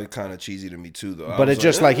sounded kind of cheesy to me too, though. But it's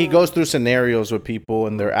just like he goes through scenarios with people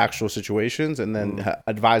and their actual situations, and then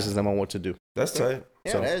advises them on what to do. That's tight.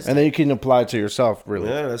 Yeah, and then you can apply it to yourself, really.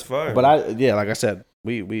 Yeah, that's fine. But like I said,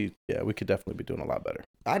 we could definitely be doing a lot better.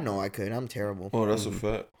 I know I could. I'm terrible. Oh, that's a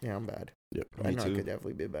fact. Yeah, I'm bad. Yep. I know I could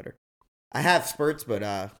definitely be better. I have spurts, but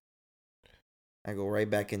I go right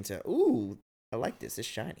back into, ooh, I like this. It's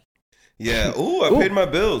shiny. Yeah. Ooh, I paid my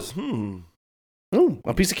bills. Ooh,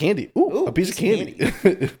 a piece of candy. Ooh, a piece of candy.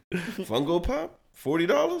 Fungo Pop?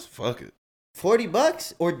 $40? Fuck it.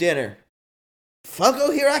 $40 or dinner?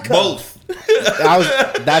 Funko, here I come. Both.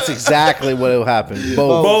 That's exactly what will happen.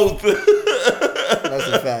 Both. That's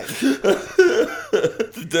a fact.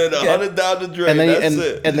 Then $100 down the drain. That's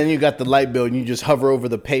it. And then you got the light bill, and you just hover over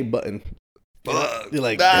the pay button. You're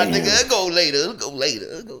like, nah, nigga, it'll go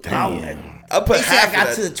later. Damn. I put half. I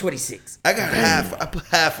got to the 26. I got half. I put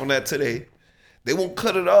half on that today. They won't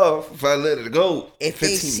cut it off if I let it go. If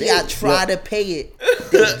they see I try to pay it,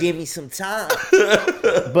 they'll give me some time.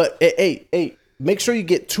 But hey, make sure you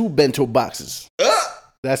get 2 bento boxes.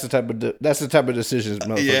 That's the type of decisions,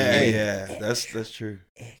 motherfucker. Yeah, that's true.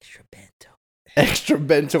 Extra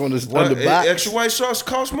bento on the box. Extra white sauce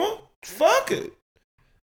costs more. Fuck it.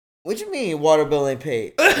 What you mean water bill ain't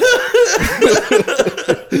paid?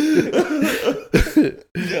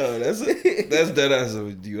 Yo, that's dead ass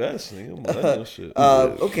of US nigga. Shit.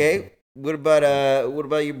 Okay. What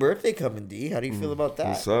about your birthday coming, D? How do you feel about that?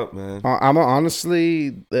 What's up, man? I'm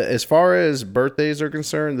honestly, as far as birthdays are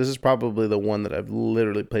concerned, this is probably the one that I've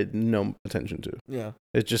literally paid no attention to. Yeah.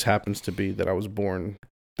 It just happens to be that I was born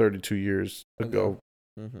 32 years ago.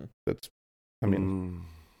 Mm-hmm. That's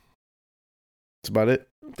about it.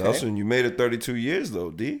 Okay. Dawson, you made it 32 years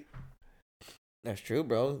though, D. That's true,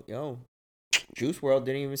 bro. Yo, Juice WRLD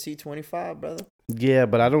didn't even see 25, brother. Yeah,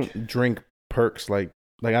 but I don't drink perks like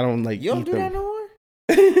I don't like. You don't eat do them. that no more.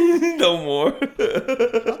 No more. I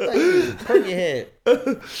thought you used to perk your head.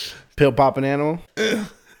 Pill popping animal. You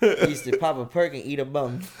used to pop a perk and eat a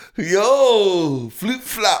bum. Yo, flip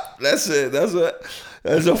flop. That's it. That's a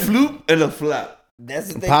floop and a flop.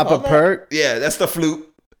 That's the thing. Pop a perk. Yeah, that's the floop.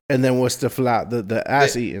 And then what's the flop? The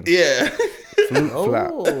ass eating. Yeah.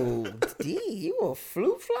 Flop. D, you a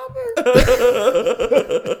flute flopper?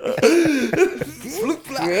 Flute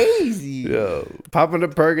flopper. Crazy. Yo, popping a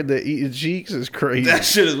perk and then eating cheeks is crazy. That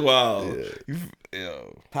shit is wild.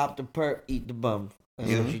 Yo. Pop the perk, eat the bum.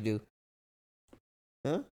 That's what you do.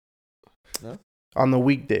 Huh? No? On the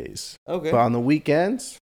weekdays. Okay. But on the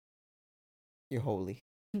weekends, You're holy.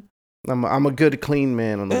 I'm a good, clean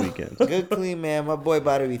man on the weekends. Good, clean man. My boy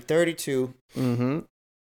about to be 32. Mm-hmm.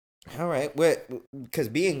 All right. Because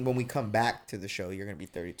when we come back to the show, you're going to be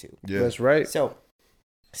 32. Yeah. That's right. So,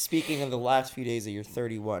 speaking of the last few days of your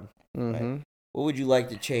 31, Mm-hmm. right, what would you like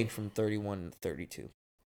to change from 31 to 32?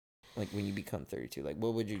 Like when you become 32, like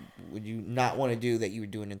what would you not want to do that you were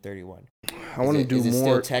doing in 31? I want to do is it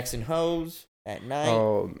more. still texting hoes at night?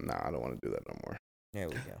 Oh, no, I don't want to do that no more. There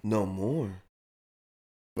we go. No more.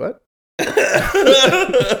 What?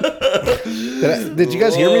 Did you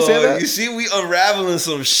guys hear me say that? You see, we unraveling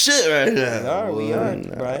some shit right now. We are,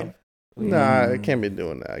 No. Brian. Nah, I can't be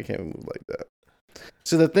doing that. I can't move like that.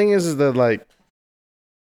 So the thing is that like,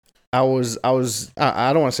 I don't want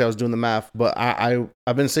to say I was doing the math, but I've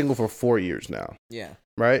been single for 4 years now, Yeah.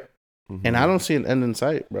 right? Mm-hmm. And I don't see an end in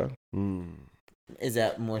sight, bro. Is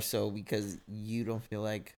that more so because you don't feel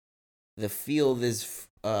like the field is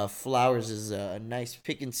flowers is a nice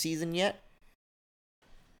picking season yet?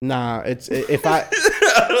 Nah, if I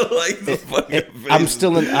I don't like the fucking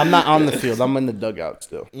I'm not on the field. I'm in the dugout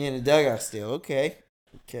still. You're in the dugout still. Okay.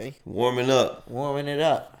 warming up. Warming it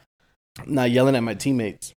up. I'm not yelling at my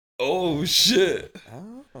teammates. Oh shit!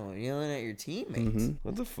 Oh, yelling at your teammates. Mm-hmm.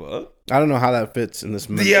 What the fuck? I don't know how that fits in this.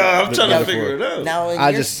 Yeah, I'm trying to metaphor. figure it out. Now, in I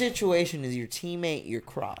your just- situation, is your teammate your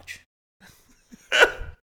crotch?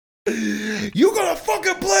 You gonna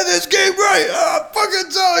fucking play this game right? I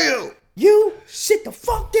fucking tell you. You sit the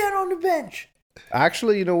fuck down on the bench.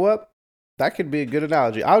 Actually, you know what? That could be a good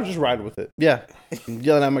analogy. I'll just ride with it. Yeah,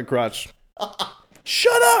 yelling at my crotch.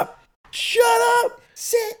 Shut up! Shut up!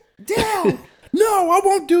 Sit down. No, I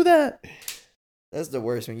won't do that. That's the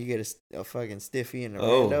worst when you get a fucking stiffy in the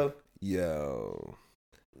Oh. rando. Yo.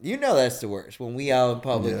 You know that's the worst when we out in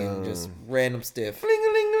public and Yeah. just random stiff.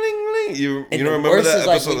 Ling-a-ling-ling-ling. You And don't the remember worst that is,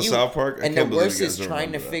 like, episode when of you- South Park? I And the can't believe worst you guys is don't trying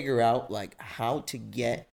to remember that. figure out like how to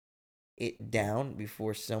get it down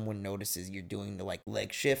before someone notices you're doing the like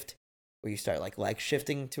leg shift, where you start like leg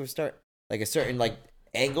shifting to a certain like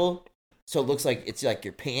angle, so it looks like it's like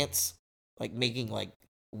your pants like making like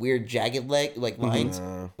weird jagged leg like lines,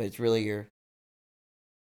 but it's really your,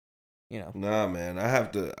 Nah, man. I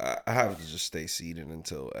have to just stay seated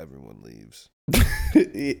until everyone leaves.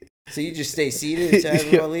 So you just stay seated until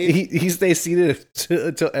everyone leaves. He stays seated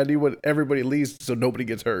until everybody leaves, so nobody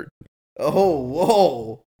gets hurt. Oh,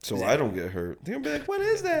 whoa! So I don't get hurt. They're gonna be like, "What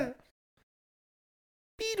is that?"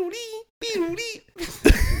 Beedle-dee, beedle-dee.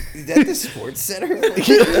 Is that the sports center?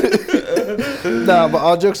 Nah, but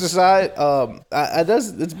all jokes aside,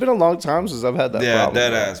 it's been a long time since I've had that Yeah, problem. that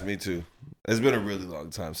bro. ass. Me too. It's been a really long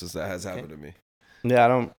time since that has happened to me.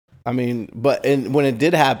 Yeah, when it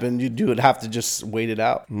did happen, you would have to just wait it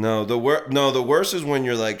out. No, the worst is when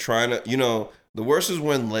you're like trying to, the worst is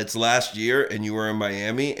when it's last year and you were in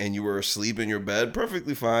Miami and you were asleep in your bed,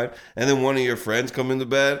 perfectly fine, and then one of your friends come into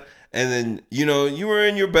bed, and then you were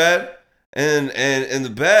in your bed, and in the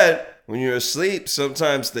bed when you're asleep,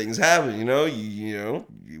 sometimes things happen. You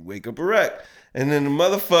wake up erect. And then the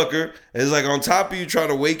motherfucker is like on top of you trying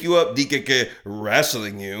to wake you up, DKK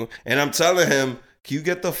wrestling you. And I'm telling him, can you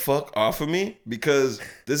get the fuck off of me? Because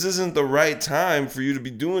this isn't the right time for you to be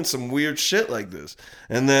doing some weird shit like this.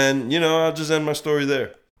 And then, I'll just end my story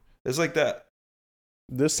there. It's like that.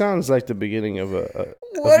 This sounds like the beginning of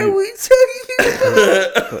What are we talking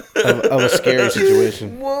about? of a scary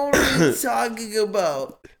situation. What are we talking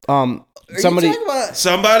about? Somebody Are you talking about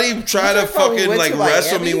Somebody try to You talking about we fucking went like to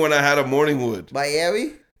wrestle Miami? me when I had a morning wood.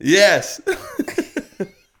 Miami? Yes.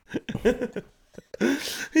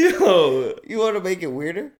 Yo. You want to make it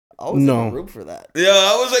weirder? I was No. in the room for that. Yeah,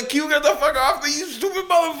 I was like, "Can you get the fuck off me, you stupid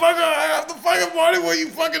motherfucker! I have the fucking morning wood, you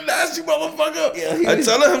fucking nasty motherfucker!" Yeah, he I'm was-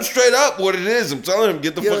 telling him straight up what it is. I'm telling him,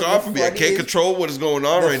 "Get the Yo, fuck the off of me! I can't funniest- control what is going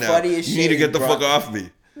on the right now. funniest You need to shit get is the fuck Brock- off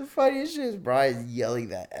me." The funniest shit is Brian yelling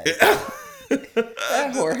that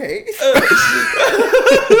at Jorge.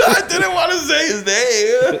 I didn't want to say his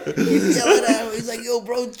name. He's yelling at him. He's like, "Yo,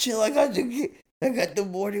 bro, chill. I got the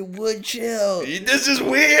morning wood. Chill. This is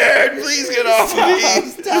weird. Please get off of me.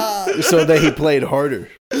 Stop." so that he played harder.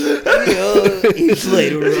 Yo, he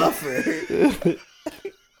played rougher.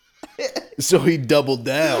 So he doubled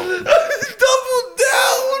down. Double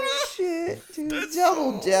down. Shit, dude,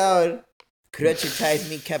 double down. Crochetized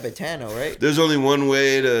me capitano, right? There's only one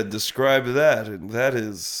way to describe that, and that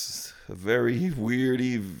is a very weird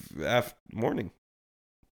morning.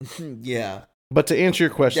 Yeah. But to answer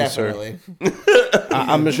your question, Definitely. sir,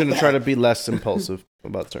 I'm just going to try to be less impulsive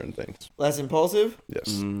about certain things. Less impulsive?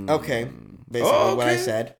 Yes. Okay. Basically what I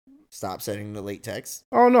said. Stop sending the late text.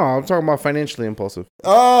 Oh, no. I'm talking about financially impulsive.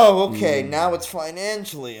 Oh, okay. Now it's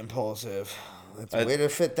financially impulsive. That's a way to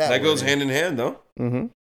fit that. That goes in. hand in hand, though. Mm-hmm.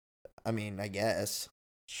 I mean, I guess.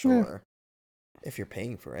 Sure. If you're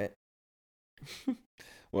paying for it.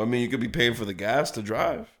 Well, I mean, you could be paying for the gas to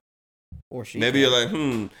drive. Or she Maybe can.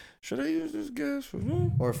 you're like, should I use this gas for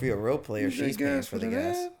Or if you're a real player, use that she's paying for the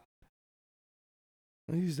gas.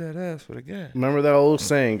 I use that ass for the gas. Remember that old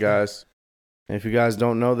saying, guys. If you guys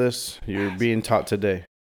don't know this, you're being taught today.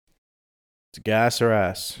 It's gas or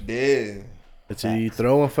ass. Yeah. It's either you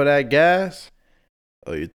throwing for that gas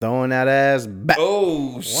or you throwing that ass back.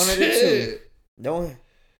 Oh, One of shit. the two.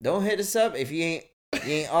 Don't hit us up if you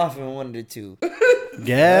ain't off in one of the two.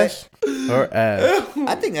 Gas or ass.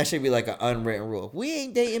 I think that should be like an unwritten rule. We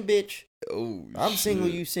ain't dating, bitch. Oh, I'm shit. single,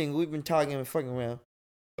 you single. We've been talking and fucking around.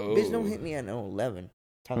 Oh. Bitch, don't hit me at 11.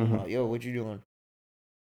 Talking Mhm. about, yo, what you doing?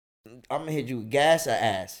 I'm gonna hit you with gas or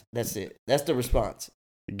ass. That's it. That's the response.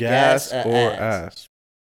 Gas Gas or or ass? ass.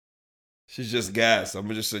 She's just gas. I'm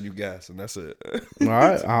gonna just send you gas, and that's it. All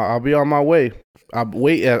right, I'll be on my way. I'll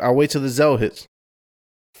wait till the Zell hits.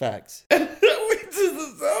 Facts. Wait till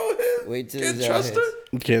the Zell hit. Wait till Can't the Zell trust hits. her.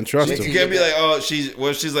 You can't trust Wait You him. till- can't be like, oh,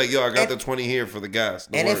 she's like, yo, I got the 20 here for the gas.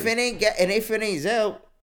 Don't And if worry. it ain't Zell,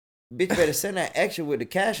 bitch better send that extra with the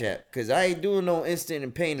cash app. Cause I ain't doing no instant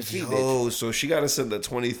and paying the fee, bitch. Yo, so she gotta send the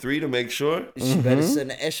 23 to make sure. She better Mhm. send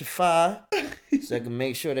the extra 5 so I can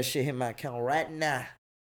make sure that shit hit my account right now.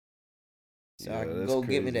 So I Yeah, can that's go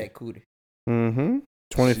get me crazy. that cootie. Mm-hmm.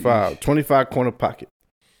 25 corner pocket.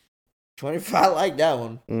 25, I like that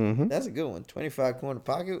one. Mm-hmm. That's a good one. 25 corner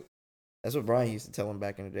pocket. That's what Brian used to tell him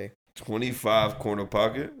back in the day. 25 corner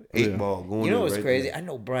pocket, 8 Yeah. ball going. You know in what's right crazy? there. I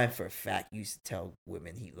know Brian for a fact used to tell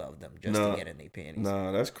women he loved them just Nah. to get in their panties.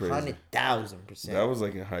 Nah, that's crazy. 100,000%. That was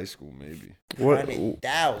like in high school, maybe. What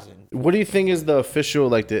 100,000. What do you think is the official,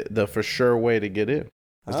 like the for sure way to get in?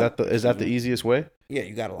 Is Huh? that the easiest way? Yeah,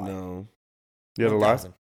 you gotta lie. No. You gotta lie.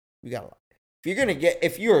 1,000. You gotta lie.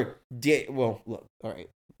 If you're well, look, all right.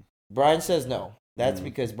 Brian says no. That's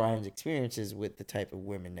because Brian's experiences with the type of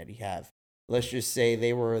women that he have. Let's just say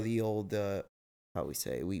they were the old, how we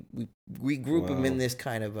say, we group them in Wow. this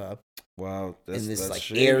kind of Wow. in this that's like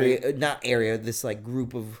shady. area, not area, this like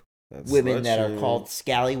group of That's women slut that are shaming. called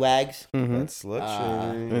scallywags. Mm-hmm. That's slut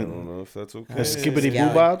shaming. I don't know if that's okay. Skibbity Scally-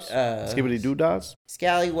 boobobs? uh, Skibbity doodads?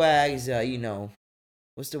 Scallywags, you know,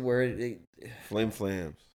 what's the word? Flame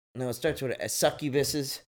flams. No, it starts with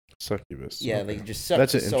succubuses. Succubus. Yeah, Okay. they just suck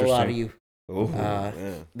That's the an soul out of interesting- you Oh, Uh,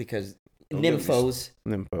 man. because Don't get me nymphos.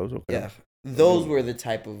 Nymphos, okay. Yeah, those were the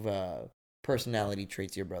type of personality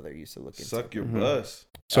traits your brother used to look into. Suck your Mhm. bus.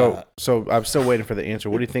 So I'm still waiting for the answer.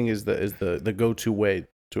 What do you think is the go-to way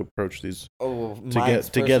to approach these? Oh, To mine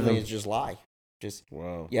get personally them. is just lie. Just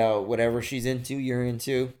Wow. whatever she's into, you're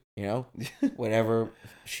into. You know, whatever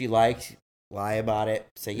she likes, lie about it.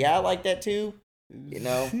 Say, yeah, I like that too. You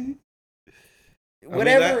know,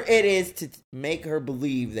 whatever it is to make her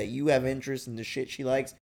believe that you have interest in the shit she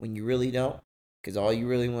likes when you really don't. Because all you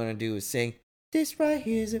really want to do is sing, "This right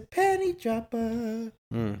here's a penny dropper."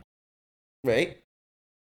 Right?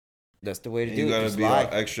 That's the way to do You it. gotta Just be lie.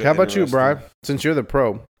 extra. How about you, interesting. Brian? Since you're the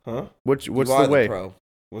pro, Huh? what's You the are way? pro.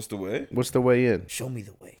 What's the way? What's the way in? Show me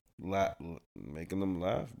the way. Making them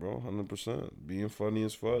laugh, bro. 100%. Being funny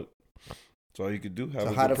as fuck. That's all you could do. Have So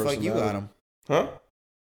a how the good fuck you got him? Huh?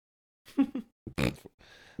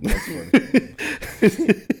 That's funny.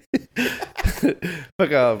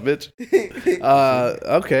 Fuck off, bitch.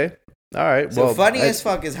 Okay. All right. So well, funny as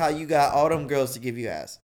fuck is how you got all them girls to give you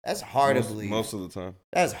ass. That's hard to believe. Most of the time.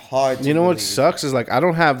 That's hard to You know what believe. sucks is like I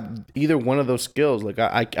don't have either one of those skills. Like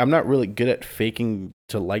I'm not really good at faking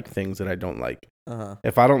to like things that I don't like. Uh-huh.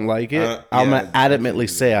 If I don't like it, I'm yeah, gonna I feel adamantly you.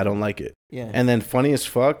 say I don't like it. Yeah. And then funny as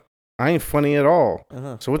fuck, I ain't funny at all.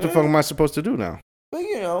 Uh-huh. So what the fuck am I supposed to do now? Well,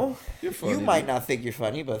 you know, You're funny. you might not think you're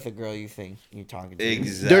funny, but the girl you think you're talking to.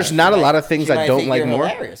 Exactly. There's not a lot of things she I might don't think like you're more.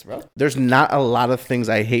 hilarious, bro. There's not a lot of things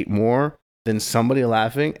I hate more than somebody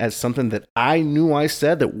laughing at something that I knew I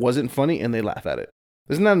said that wasn't funny and they laugh at it.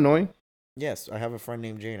 Isn't that annoying? Yes, I have a friend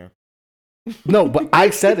named Janer. No, but I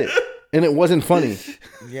said it and it wasn't funny.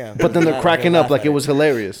 Yeah. But then they're Not cracking laugh up like at it was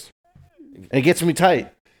hilarious. It gets me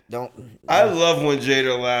tight. Don't. I love when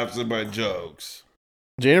Jada laughs at my jokes.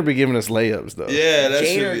 Janer be giving us layups though. Yeah, that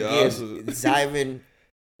Janer should be gives awesome.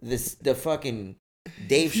 Zyvan the fucking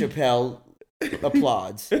Dave Chappelle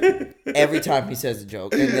applauds every time he says a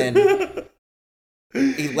joke, and then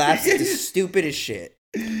He laughs at the stupidest shit.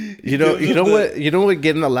 You know what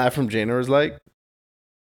getting a laugh from Janer is like?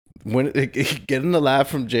 When getting a laugh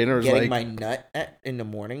from Janer is Getting like my nut in the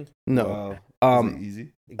morning. no. Wow. Is it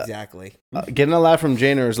easy? Exactly. Getting a laugh from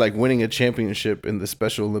Janer is like winning a championship in the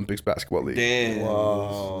Special Olympics basketball league. Damn.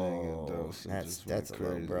 Whoa. That's a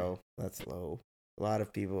low, bro. That's low. A lot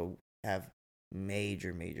of people have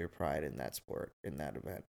major pride in that sport, in that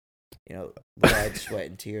event. You know, blood, sweat,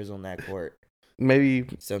 and tears on that court. Maybe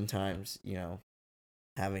Sometimes, you know,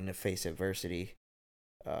 having to face adversity,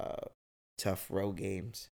 tough road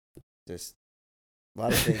games, just a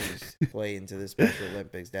lot of things play into the Special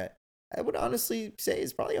Olympics that I would honestly say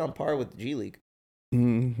is probably on par with the G League,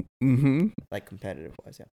 mm-hmm. like competitive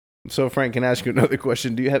wise. Yeah. So Frank, can I ask you another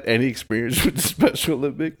question? Do you have any experience with the Special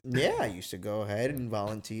Olympics? Yeah, I used to go ahead and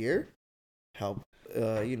volunteer, help,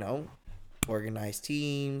 you know, organize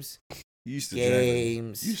teams, You used to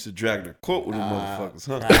games. You used to drag the court with the motherfuckers,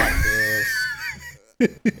 huh? Practice, you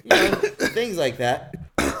know, things like that.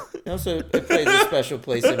 You know, so it plays a special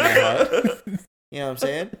place in my heart. You know what I'm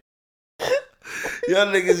saying? Y'all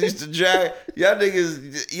niggas used to drag.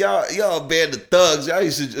 Y'all a band of thugs. Y'all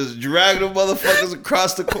used to just drag them motherfuckers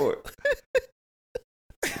across the court.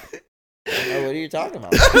 Oh, what are you talking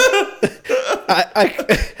about?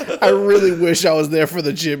 I really wish I was there for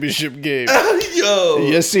the championship game. Yo,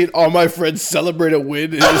 Yeah, seeing all my friends celebrate a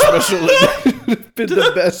win in the Special Olympics has been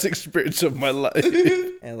the best experience of my life.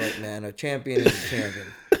 And look, man, a champion is a champion.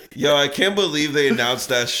 yo, I can't believe they announced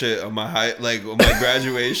that shit on my on my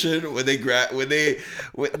graduation when they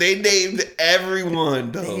named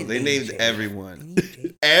everyone though. They named everyone.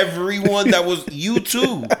 Everyone that was you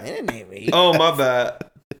too. They didn't name me. Oh my bad.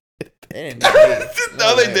 They didn't name me.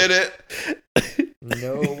 No, they way. didn't.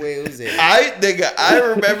 No way it was it. I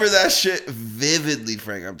remember that shit vividly,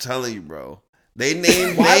 Frank. I'm telling you, bro. They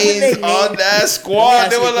named Why would names they on name- that Let squad. me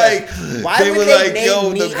They ask were you a like, question. Why would they name yo,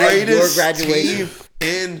 me the at your greatest graduation? team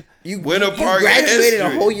in You Winter Park graduated history. a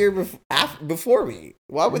whole year before me.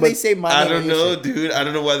 Why would they say my name? I don't on your know, shit? dude. I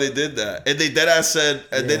don't know why they did that. And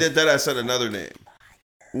they said another name.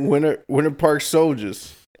 Winter Park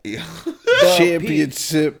Soldiers. Yeah.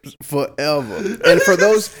 Championships forever.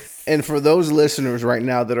 And for those listeners right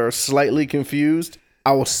now that are slightly confused,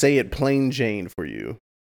 I will say it plain Jane for you.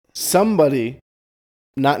 Somebody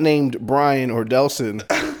not named Brian or Delson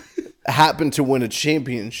happened to win a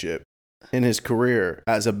championship in his career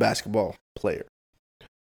as a basketball player.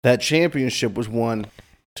 That championship was won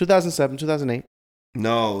 2007, 2008,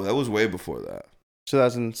 No, that was way before that.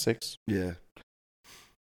 2006. Yeah.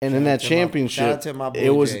 And in that Shout out championship, to my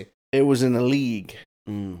boy Jay. it was in a league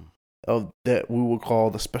Mm. of that we would call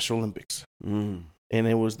the Special Olympics. Mm. And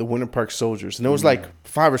it was the Winter Park Soldiers. And there was like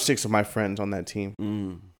 5 or 6 of my friends on that team.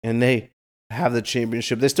 Mm. And they have the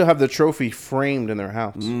championship. They still have the trophy framed in their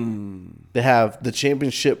house. Mm. They have the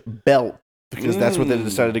championship belt because that's what they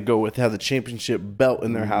decided to go with. They have the championship belt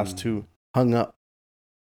in their house too, hung up.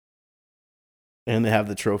 And they have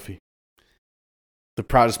the trophy. The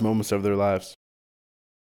proudest moments of their lives.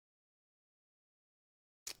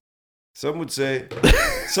 Some would say.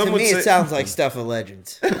 To me, it sounds like stuff of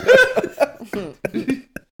legends.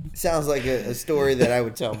 Sounds like a story that I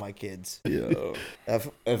would tell my kids. Yeah.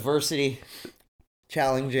 Adversity,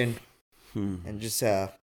 challenging, and just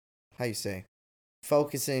how you say,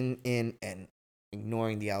 focusing in and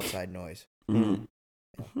ignoring the outside noise.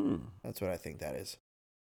 That's what I think that is.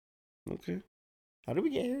 Okay. How did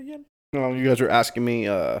we get here again? You guys were asking me.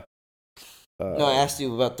 No, I asked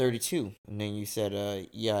you about 32, and then you said,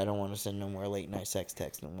 "Yeah, I don't want to send no more late night sex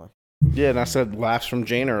texts no more." Yeah, and I said laughs from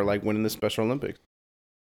Jane are like winning the Special Olympics.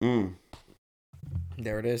 Mm.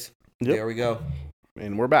 There it is. Yep. There we go.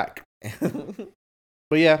 And we're back.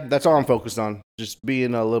 But yeah, that's all I'm focused on. Just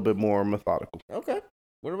being a little bit more methodical. Okay.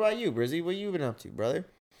 What about you, Brizzy? What you been up to, brother?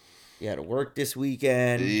 You had to work this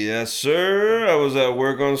weekend. Yes, sir. I was at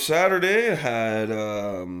work on Saturday. I had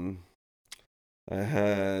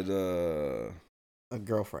A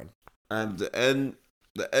girlfriend. and the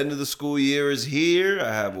end of the school year is here.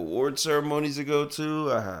 I have award ceremonies to go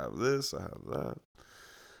to. I have this, I have that.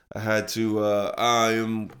 I had to I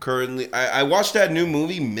am currently I watched that new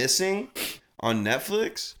movie Missing on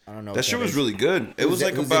Netflix. I don't know. That shit was really good. It was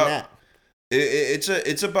like about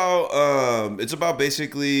it's about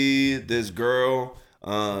basically this girl.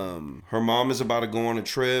 Her mom is about to go on a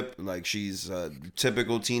trip. Like, she's a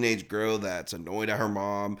typical teenage girl that's annoyed at her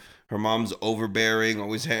mom. Her mom's overbearing,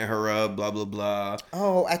 always hitting her up, blah blah blah.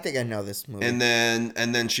 Oh, I think I know this movie. And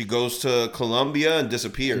then she goes to Colombia and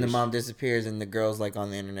disappears. And the mom disappears, and the girl's like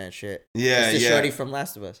on the internet shit. Yeah, it's the yeah. shorty from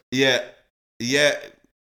Last of Us. Yeah.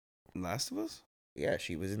 Last of Us? Yeah,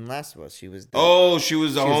 she was in Last of Us. She was. She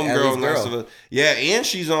was the homegirl in Last of Us. Yeah, and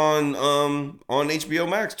she's on HBO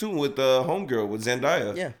Max too with the homegirl with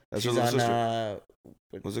Zendaya. Yeah, that's her little sister.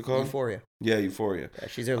 What's it called? Euphoria. Yeah, Euphoria. Yeah,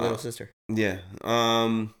 she's her little sister. Yeah.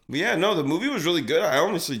 But yeah, no, the movie was really good. I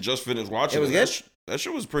honestly just finished watching it. Was good? That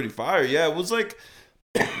shit was pretty fire. Yeah, it was like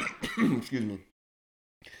excuse me.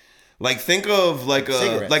 Like think of like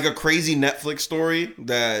a crazy Netflix story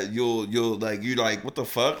that you're like what the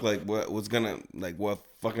fuck, like what's gonna, like what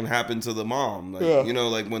fucking happened to the mom, like you know,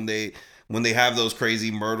 like when they have those crazy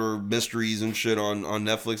murder mysteries and shit on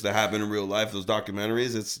Netflix that happen in real life, those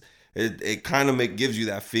documentaries, it kind of gives you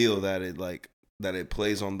that feel that it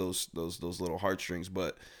plays on those little heartstrings.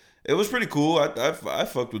 But it was pretty cool. I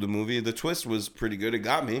fucked with the movie. The twist was pretty good. It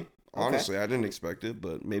got me. Honestly, I didn't expect it,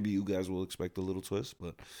 but maybe you guys will expect a little twist.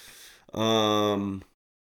 But and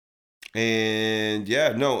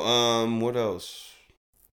yeah, no, what else?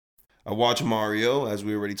 I watched Mario, as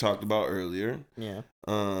we already talked about earlier. Yeah.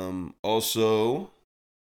 Also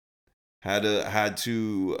had to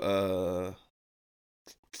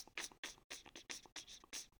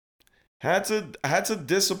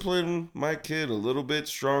discipline my kid a little bit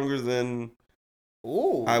stronger than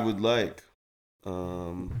I would like.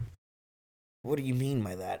 What do you mean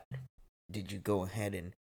by that? Did you go ahead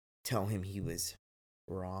and tell him he was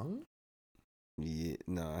wrong? Yeah,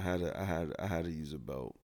 no, I had to use a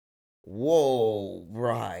belt. Whoa,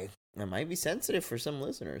 right. That might be sensitive for some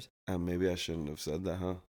listeners. Maybe I shouldn't have said that,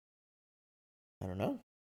 huh? I don't know.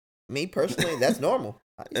 Me personally, that's normal.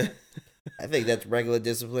 I think that's regular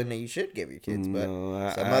discipline that you should give your kids. But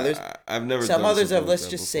I've never. Some others have, let's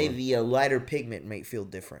just say, the lighter pigment may feel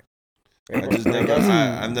different. Right?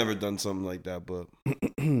 I've never done something like that, but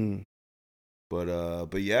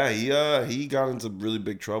yeah, he got into really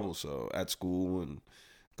big trouble. So at school and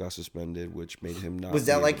got suspended, which made him not. Was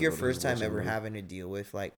that like your first time ever having to deal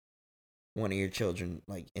with like one of your children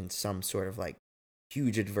like in some sort of like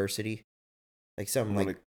huge adversity, like something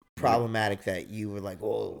like problematic that you were like,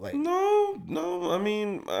 oh, like no. I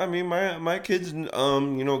mean, my kids,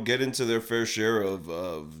 get into their fair share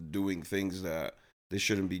of doing things that they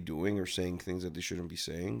shouldn't be doing or saying things that they shouldn't be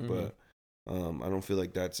saying, but I don't feel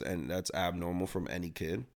like that's abnormal from any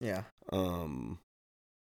kid. Yeah.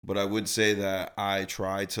 But I would say that I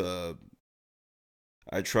try to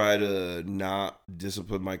not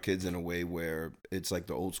discipline my kids in a way where it's like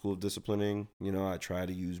the old school of disciplining. I try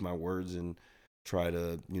to use my words and try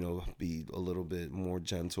to, be a little bit more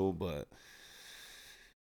gentle, but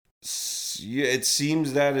yeah, it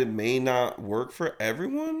seems that it may not work for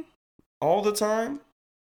everyone all the time.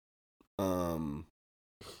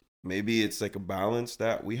 Maybe it's like a balance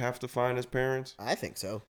that we have to find as parents. I think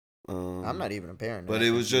so. I'm not even a parent. But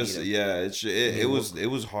it was just, it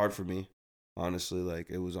was hard for me. Honestly, like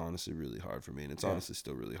it was honestly really hard for me, and it's honestly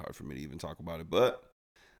still really hard for me to even talk about it. But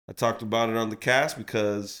I talked about it on the cast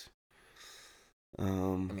because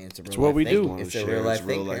it's what we do. It's a real life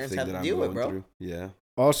thing. Parents have to deal with, bro. Through. Yeah.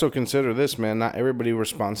 Also consider this, man. Not everybody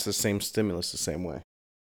responds to the same stimulus the same way.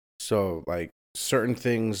 So, like certain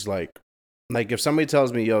things, like if somebody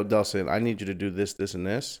tells me, "Yo, Delson, I need you to do this, this, and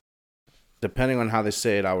this," depending on how they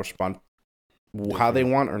say it, I'll respond how they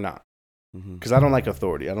want or not. Because I don't like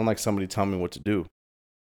authority. I don't like somebody telling me what to do,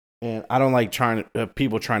 and I don't like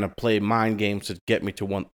people trying to play mind games to get me to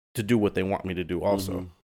want to do what they want me to do. Also,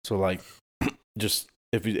 so like, just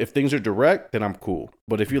if things are direct, then I'm cool.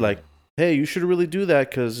 But if you're like, hey, you should really do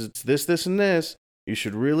that because it's this, this, and this. You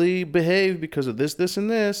should really behave because of this, this, and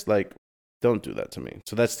this. Like, don't do that to me.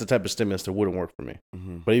 So that's the type of stimulus that wouldn't work for me.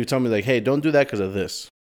 But if you tell me like, hey, don't do that because of this.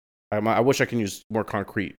 I wish I can use more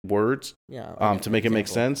concrete words to make it make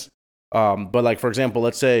sense. But like, for example,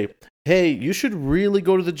 let's say, hey, you should really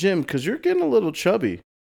go to the gym because you're getting a little chubby.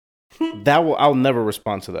 I'll never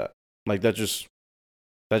respond to that. Like that's just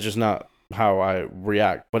not how I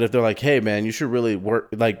react. But if they're like, hey man, you should really work,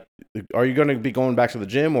 like, are you going to be going back to the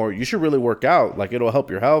gym, or you should really work out, like it'll help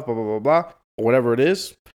your health, blah, blah, blah, blah, or whatever it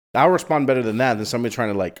is, I'll respond better than that than somebody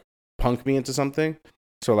trying to like punk me into something.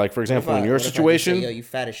 So like, for example, in your situation, say, yo, you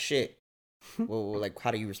fat as shit. Well, like,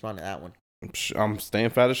 how do you respond to that one? I'm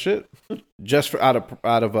staying fat as shit, just for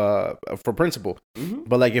for principle.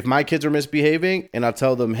 But like, if my kids are misbehaving and I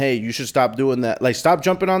tell them, hey, you should stop doing that, like stop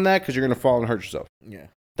jumping on that because you're gonna fall and hurt yourself. Yeah,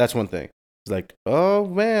 that's one thing. It's like, oh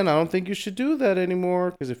man, I don't think you should do that anymore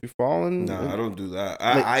because if you fall and I don't do that.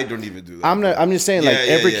 I don't even do that. I'm just saying,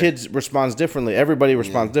 every kid responds differently. Everybody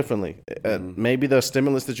responds differently. Maybe the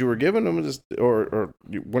stimulus that you were giving them or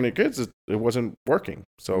when you're kids, it wasn't working.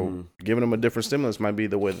 So giving them a different stimulus might be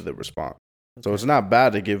the way that they respond. So it's not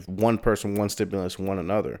bad to give one person one stimulus, one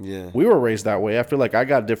another. Yeah. We were raised that way. I feel like I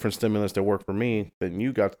got different stimulus that work for me than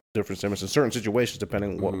you got different stimulus in certain situations,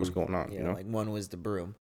 depending on what was going on. Yeah, You know, like one was the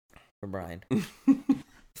broom for Brian.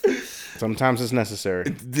 sometimes it's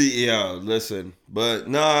necessary. Yeah, listen, but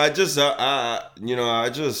no, I it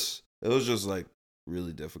was just like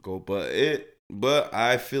really difficult, but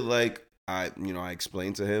I feel like I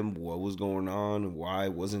explained to him what was going on and why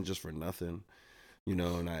it wasn't just for nothing,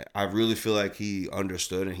 and I really feel like he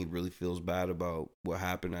understood and he really feels bad about what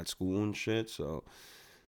happened at school and shit. So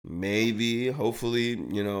maybe, hopefully,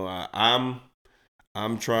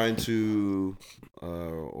 I'm trying to,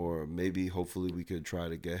 or maybe hopefully we could try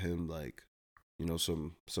to get him like,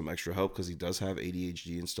 some extra help because he does have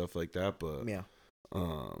ADHD and stuff like that. But Yeah.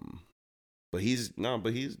 But he's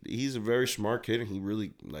a very smart kid and he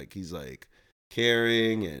really he's like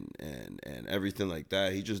caring and everything like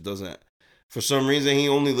that. He just doesn't. For some reason, he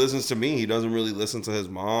only listens to me. He doesn't really listen to his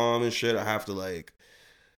mom and shit. I have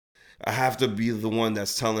to be the one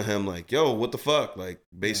that's telling him like, yo, what the fuck? Like,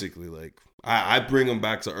 basically, like, I bring him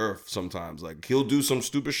back to earth sometimes. Like, he'll do some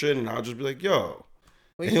stupid shit and I'll just be like, yo.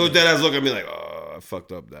 And he'll deadass look at me like, oh, I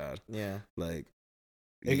fucked up, Dad. Yeah. Like,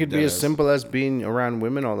 it could be as simple as being around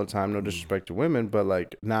women all the time. No disrespect to women, but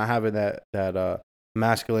like not having that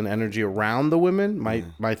masculine energy around the women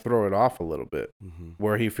might throw it off a little bit,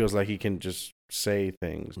 where he feels like he can just say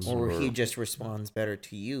things, or he just responds better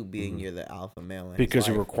to you being you're the alpha male because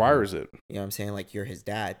he requires it. You know what I'm saying? Like, you're his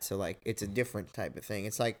dad, so like it's a different type of thing.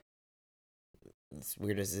 It's like, as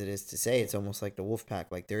weird as it is to say, it's almost like the wolf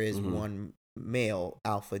pack. Like, there is one male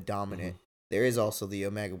alpha dominant. There is also the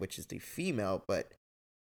omega, which is the female, but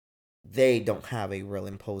they don't have a real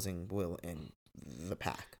imposing will in the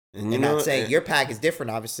pack. And not saying your pack is different.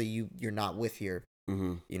 Obviously, you're not with your,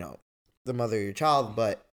 the mother of your child,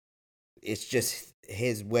 but it's just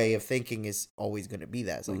his way of thinking is always going to be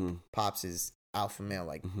that. It's like Pops is alpha male.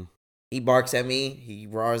 Like, he barks at me, he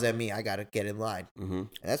roars at me, I got to get in line. And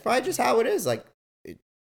that's probably just how it is. Like,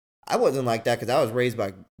 I wasn't like that because I was raised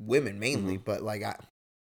by women mainly, but like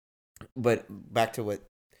but back to what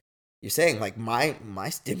you're saying, like my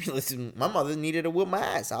stimulus, my mother needed to whip my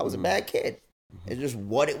ass. I was a bad kid. It's just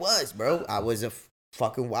what it was, bro. I was a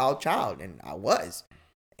fucking wild child, and I was.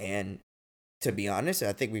 And to be honest,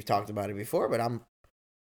 I think we've talked about it before, but I'm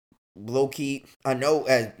low key. I know,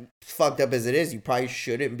 as fucked up as it is, you probably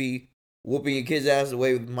shouldn't be whooping your kid's ass the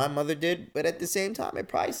way my mother did, but at the same time, it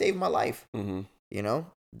probably saved my life.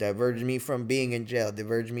 Diverged me from being in jail,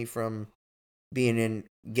 diverged me from being in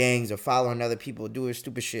gangs or following other people doing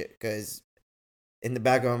stupid shit, because in the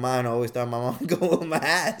back of my mind, I always thought my mom would go with my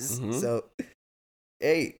ass. So,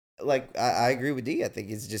 hey, like, I agree with D. I think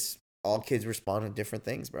it's just all kids respond to different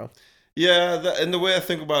things, bro. Yeah, and the way I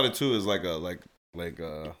think about it too is like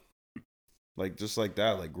just like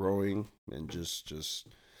that, like growing and just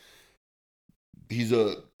he's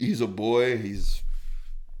a boy. He's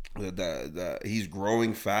that he's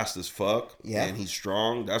growing fast as fuck, and he's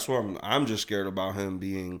strong. That's why I'm just scared about him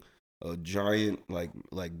being a giant, like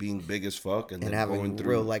being big as fuck, and then having going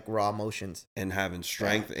through real like raw emotions and having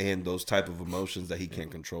strength and those type of emotions that he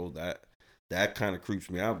can't control. That kind of creeps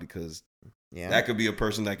me out because that could be a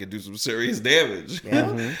person that could do some serious damage.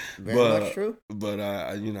 Very much true. But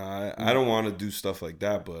I don't want to do stuff like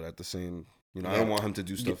that. But at the same. I don't want him to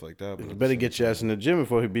do stuff like that. But you better get your ass in the gym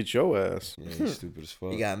before he beats your ass. Yeah, he's stupid as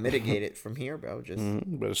fuck. You gotta mitigate it from here, bro. Just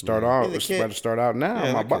better start out. Better start out now.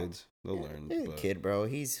 Yeah, my kids, they'll learn. He's a kid, bro.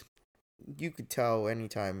 You could tell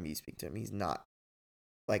anytime you speak to him, he's not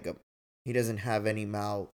like he doesn't have any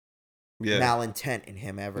malintent in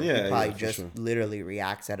him ever. Yeah, he probably just literally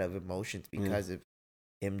reacts out of emotions because of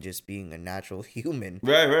him just being a natural human.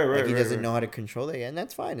 Right. Like, he doesn't know how to control it, and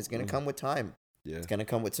that's fine. It's gonna come with time. Yeah. It's gonna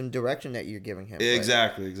come with some direction that you're giving him.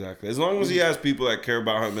 Exactly. As long as he has people that care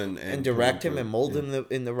about him and direct him and mold him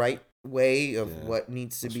in the right way of what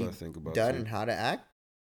needs to be done and how to act,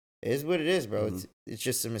 it is what it is, bro. It's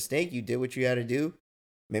just a mistake. You did what you had to do.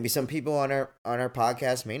 Maybe some people on our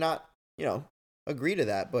podcast may not, agree to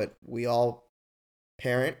that, but we all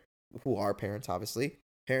who are parents, obviously,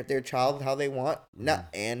 parent their child how they want,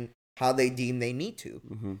 and how they deem they need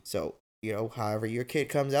to. So, however your kid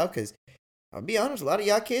comes out, because I'll be honest, a lot of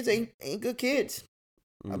y'all kids ain't good kids.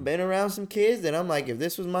 I've been around some kids that I'm like, if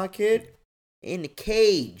this was my kid, in the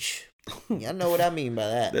cage. Y'all know what I mean by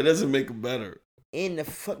that. That doesn't make it better. In the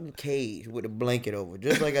fucking cage with a blanket over,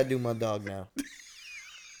 just like I do my dog now.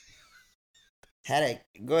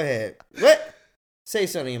 Go ahead. What? Say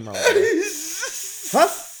something to your mom. Huh?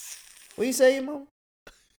 What you say, your mom?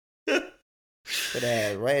 Put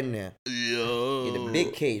that right in there. Yo. In the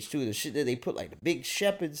big cage, too. The shit that they put, like the big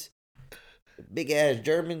shepherds. big ass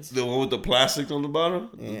Germans. The one with the plastic on the bottom,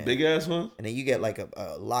 the big ass one. And then you get like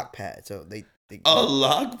a lock pad, so they a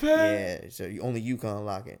lock pad. Yeah, so only you can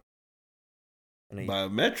unlock it. And then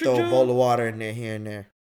Biometric. throw a bowl of water in there, here and there.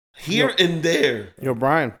 Here and there. Yo,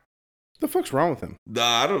 Brian, what the fuck's wrong with him?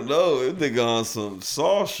 Nah, I don't know. They on some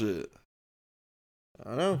Saw shit. I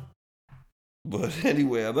don't know. But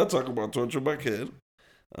anyway, I'm not talking about torture my kid.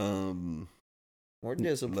 More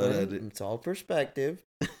discipline. It's all perspective.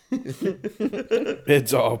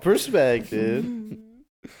 It's all perspective.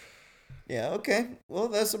 Yeah, okay. Well,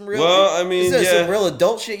 that's some real. Well, I mean, some real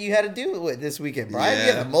adult shit you had to deal with this weekend, Brian. Yeah,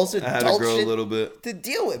 you had the most adult I had to grow shit a little bit to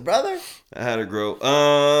deal with, brother. I had to grow.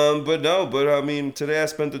 But I mean, today I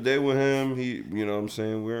spent the day with him. He, you know what I'm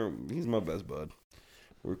saying? He's my best bud.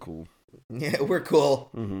 We're cool. Yeah, we're cool.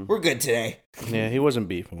 Mm-hmm. We're good today. Yeah, he wasn't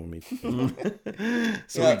beefing with me.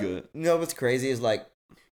 So we good. You know what's crazy is like,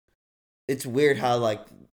 it's weird how like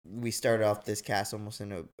we started off this cast almost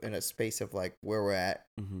in a space of like where we're at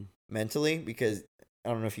mentally, because I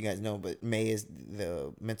don't know if you guys know, but May is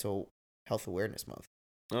the Mental Health Awareness Month.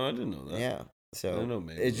 Oh, I didn't know that. Yeah, so I didn't know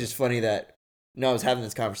May. It's just funny that I was having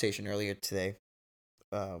this conversation earlier today,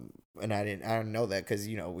 and I didn't know that because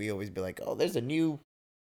we always be like, oh, there's a new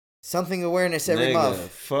something awareness every month.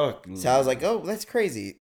 Fuck. So I was like, oh, that's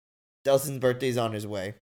crazy. Delson's birthday's on his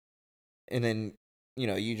way, and then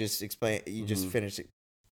you just finished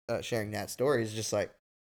sharing that story. It's just like,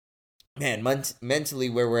 man, mentally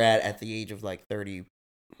where we're at the age of like 30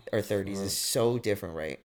 or 30s is so different,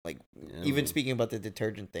 right? Like even speaking about the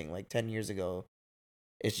detergent thing, like 10 years ago,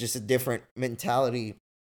 it's just a different mentality,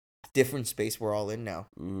 different space we're all in now.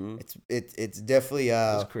 Mm-hmm. It's definitely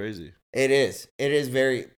it's crazy. It is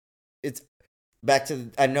very. It's back to,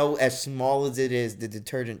 I know as small as it is, the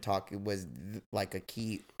detergent talk, it was like a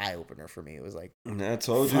key eye opener for me. It was like, I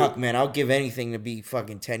told fuck, you, man, I'll give anything to be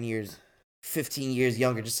fucking 10 years, 15 years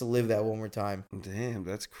younger just to live that one more time. Damn,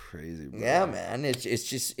 that's crazy, bro. Yeah, man, it's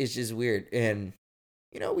just weird, and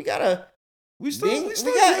we we're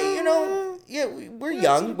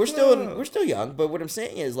young, we're still young, but what I'm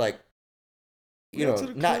saying is like,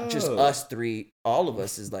 not just us three, all of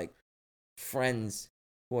us is like friends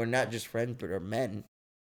who are not just friends but are men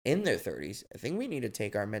in their 30s. I think we need to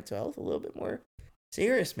take our mental health a little bit more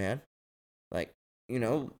serious, man. Like,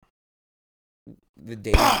 the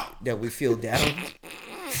day that we feel down.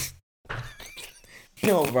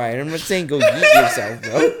 No, Brian, I'm not saying go yeet yourself,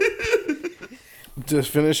 bro.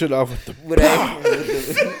 Just finish it off with the.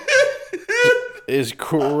 It's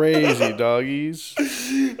crazy, doggies.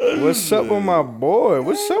 What's up with my boy?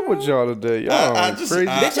 What's up with y'all today? Y'all crazy.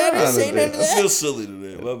 I didn't say none of that. I feel silly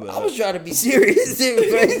today. My bad. I was trying to be serious.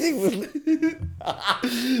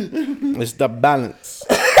 It's the balance.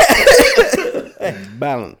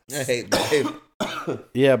 Balance.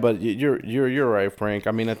 Yeah, but you're right, Frank.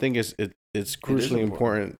 I mean, I think it's crucially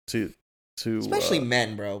important to especially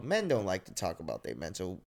men, bro. Men don't like to talk about their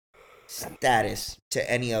mental status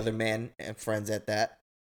to any other man and friends at that.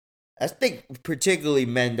 I think particularly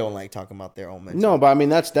men don't like talking about their own mental. No, but I mean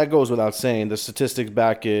that goes without saying. The statistics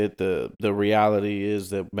back it. The reality is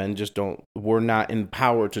that men just don't. We're not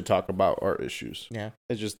empowered to talk about our issues. Yeah,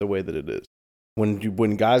 it's just the way that it is.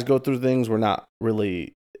 When guys go through things, we're not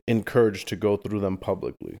really encouraged to go through them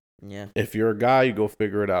publicly. Yeah. If you're a guy, you go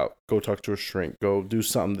figure it out. Go talk to a shrink. Go do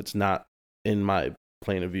something that's not in my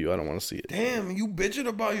plane of view. I don't want to see it. Damn, you bitching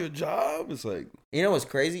about your job? It's like, what's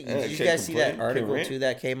crazy? Did you guys see that article too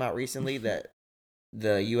that came out recently that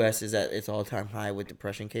the U.S. is at its all-time high with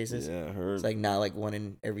depression cases? Yeah, I heard. It's like now like 1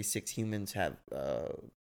 in every 6 humans have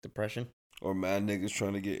depression. Or mad niggas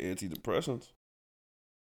trying to get antidepressants.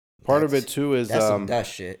 Part of it too is that's some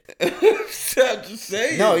dust shit. I'm just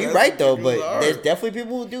saying. No, you're right though, but there's definitely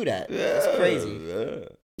people who do that. Yeah, it's crazy.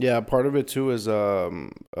 Yeah, part of it too is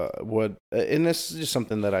and this is just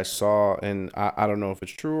something that I saw, and I don't know if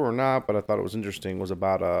it's true or not, but I thought it was interesting. Was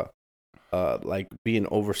about like being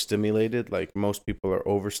overstimulated. Like most people are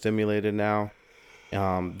overstimulated now,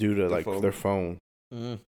 due to their phone.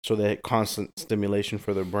 Mm. So they had constant stimulation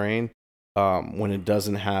for their brain. When it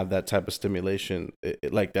doesn't have that type of stimulation,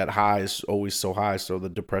 like that high is always so high. So the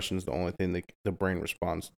depression is the only thing that the brain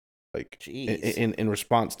responds like in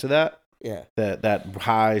response to that. Yeah. That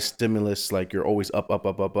high stimulus, like you're always up.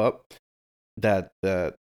 That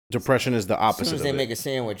depression is the opposite. As soon as they make a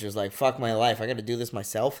sandwich, it's like, fuck my life. I got to do this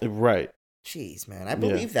myself. Right. Jeez, man. I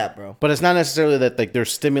believe that, bro. But it's not necessarily that like they're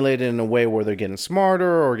stimulated in a way where they're getting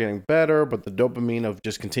smarter or getting better, but the dopamine of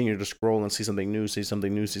just continue to scroll and see something new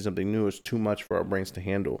is too much for our brains to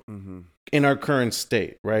handle in our current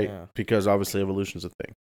state, right? Yeah. Because obviously evolution is a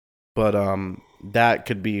thing. But that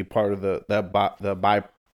could be part of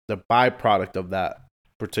the the byproduct of that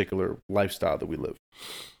particular lifestyle that we live.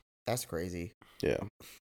 That's crazy. Yeah.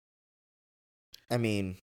 I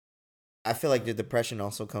mean, I feel like the depression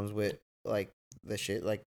also comes with like the shit,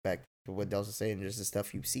 like back to what Dels was saying, just the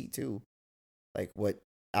stuff you see too, like what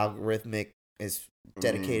algorithmic is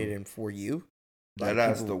dedicated in for you. That Like,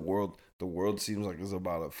 ass people- the world seems like it's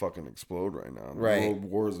about to fucking explode right now. The Right. world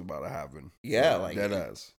war is about to happen. Yeah, like that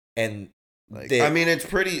ass. And Like, I mean, it's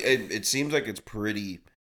pretty. It seems like it's pretty.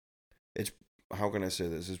 It's how can I say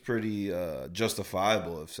this? It's pretty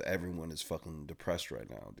justifiable if everyone is fucking depressed right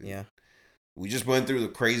now, dude. yeah, We just went through the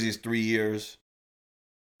craziest 3 years,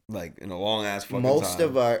 like in a long ass fucking most time.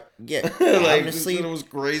 of our like, honestly, it was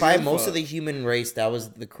crazy. probably as most fuck. of the human race, that was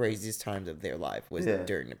the craziest times of their life was Yeah.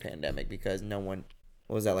 during the pandemic because no one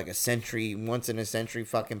what was that like once in a century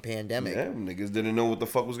fucking pandemic. Yeah, niggas didn't know what the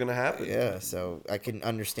fuck was gonna happen. Yeah, so I can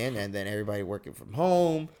understand that. And then everybody working from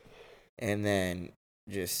home, and then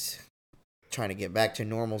just trying to get back to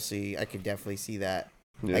normalcy. I could definitely see that.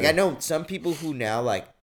 Yeah. Like I know some people who now like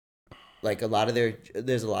a lot of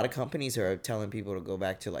there's a lot of companies who are telling people to go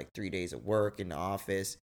back to like 3 days of work in the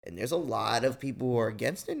office, and there's a lot of people who are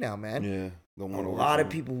against it now, man. Yeah, don't A want to. lot of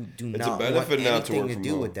people who do It's a not want benefit now to anything work to from do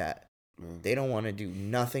home. with that. Yeah. They don't want to do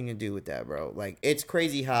nothing to do with that, bro. Like it's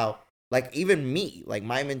crazy how like even me, like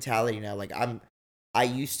my mentality now, like I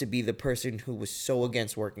used to be the person who was so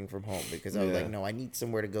against working from home because I was Yeah. like, no, I need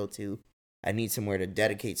somewhere to go to. I need somewhere to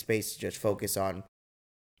dedicate space to just focus on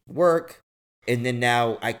work. And then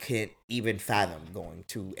now I can't even fathom going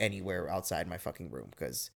to anywhere outside my fucking room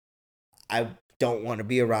because I don't want to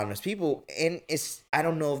be around those people. And I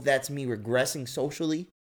don't know if that's me regressing socially.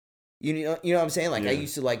 You know what I'm saying? Like I Yeah.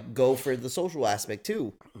 used to like go for the social aspect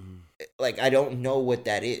too. Like I don't know what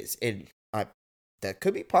that is. And that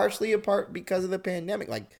could be partially a part because of the pandemic.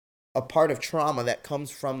 Like a part of trauma that comes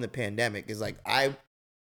from the pandemic is like I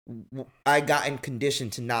gotten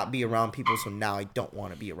conditioned to not be around people, so now I don't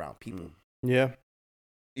want to be around people. Yeah.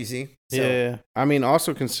 You see? Yeah. I mean,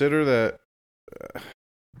 also consider that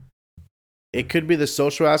it could be the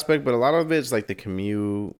social aspect, but a lot of it's like the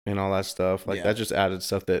commute and all that stuff. Like Yeah. that just added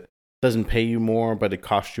stuff that doesn't pay you more, but it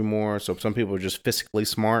costs you more. So some people are just fiscally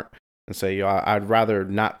smart and say, "Yo, I'd rather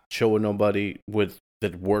not chill with nobody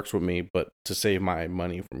that works with me, but to save my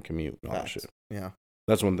money from commute and all that Facts. shit." Yeah.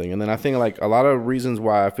 That's one thing. And then I think like a lot of reasons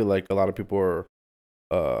why I feel like a lot of people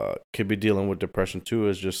are could be dealing with depression too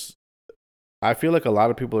is just I feel like a lot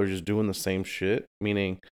of people are just doing the same shit.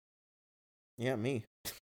 Meaning, Yeah, me.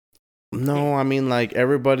 no, I mean like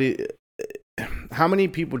everybody. How many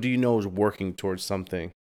people do you know is working towards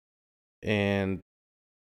something, and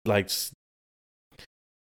like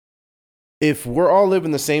if we're all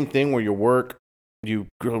living the same thing where you work, you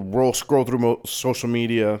scroll through social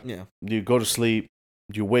media, Yeah. you go to sleep,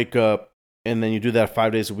 you wake up, and then you do that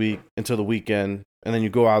 5 days a week until the weekend, and then you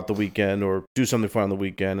go out the weekend or do something fun on the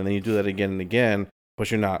weekend, and then you do that again and again, but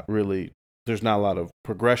there's not a lot of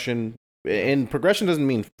progression. And progression doesn't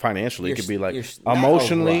mean financially. It could be like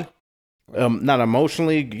emotionally, not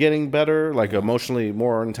emotionally getting better, like emotionally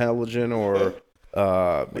more intelligent or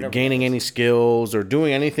gaining any skills or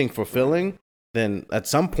doing anything fulfilling. Then at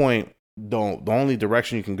some point, the only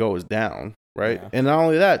direction you can go is down. Right. Yeah. And not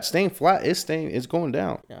only that, staying flat is going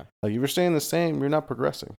down. Yeah. Like if you're staying the same, you're not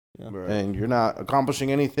progressing. Yeah. Right. And you're not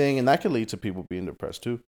accomplishing anything. And that could lead to people being depressed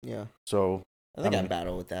too. Yeah. So I think I mean,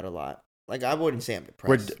 battle with that a lot. Like I wouldn't say I'm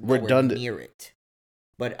depressed. redundant. Near it.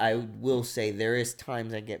 But I will say there is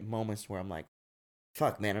times I get moments where I'm like,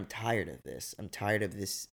 fuck man, I'm tired of this. I'm tired of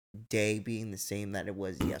this day being the same that it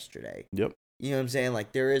was yesterday. Yep. You know what I'm saying?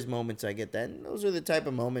 Like there is moments I get that. And those are the type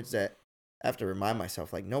of moments that I have to remind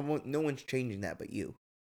myself, like no one's changing that but you.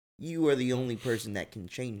 You are the only person that can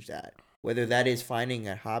change that. Whether that is finding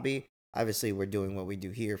a hobby, obviously we're doing what we do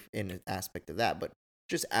here in an aspect of that, but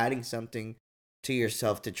just adding something to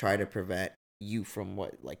yourself to try to prevent you from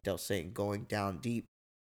what, like Del's saying, going down deep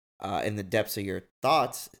in the depths of your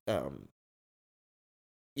thoughts.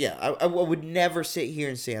 Yeah, I would never sit here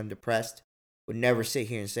and say I'm depressed. Would never sit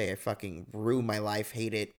here and say I fucking ruined my life,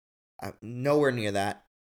 hate it. I'm nowhere near that.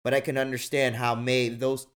 But I can understand how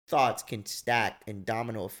those thoughts can stack and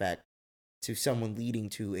domino effect to someone leading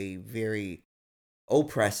to a very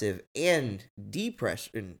oppressive and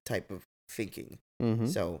depression type of thinking. Mm-hmm.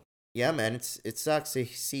 So yeah, man, it sucks to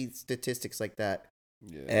see statistics like that.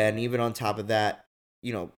 Yeah. And even on top of that,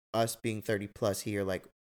 us being 30 plus here, like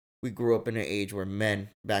we grew up in an age where men,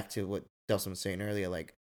 back to what Delson was saying earlier,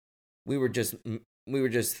 like we were just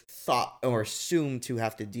thought or assumed to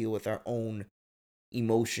have to deal with our own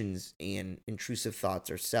emotions and intrusive thoughts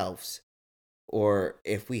ourselves. Or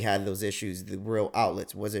if we had those issues, the real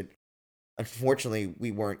outlets wasn't unfortunately, we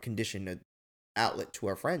weren't conditioned to outlet to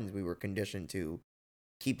our friends. We were conditioned to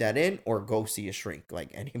keep that in or go see a shrink, like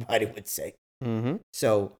anybody would say. Mm-hmm.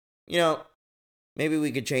 So, maybe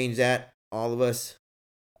we could change that, all of us,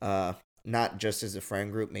 not just as a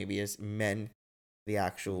friend group, maybe as men, the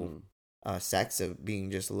actual sex of being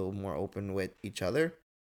just a little more open with each other.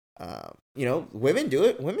 Women do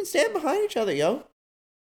it. Women stand behind each other, yo.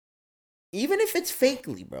 Even if it's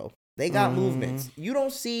fakely, bro. They got movements. You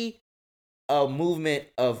don't see a movement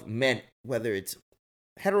of men, whether it's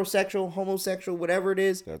heterosexual, homosexual, whatever it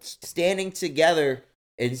is, standing together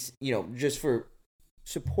and, just for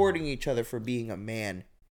supporting each other for being a man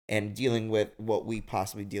and dealing with what we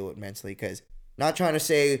possibly deal with mentally. Because not trying to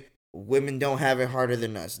say women don't have it harder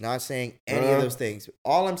than us. Not saying any of those things.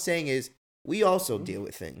 All I'm saying is we also deal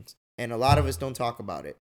with things. And a lot of us don't talk about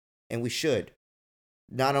it. And we should.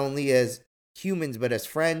 Not only as humans, but as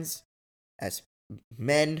friends, as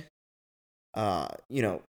men.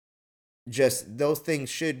 Just those things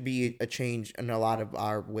should be a change in a lot of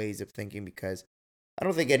our ways of thinking, because I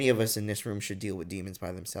don't think any of us in this room should deal with demons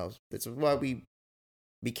by themselves. That's why we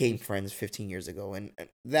became friends 15 years ago. And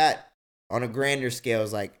that, on a grander scale,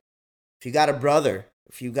 is like, if you got a brother,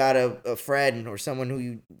 if you got a friend or someone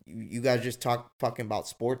who you guys just talk fucking about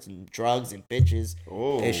sports and drugs and bitches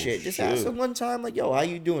and shit, just ask them one time, like, yo, how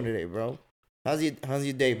you doing today, bro? How's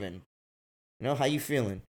your day been? How you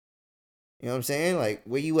feeling? You know what I'm saying? Like,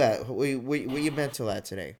 where you at? Where you mental at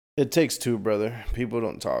today? It takes two, brother. People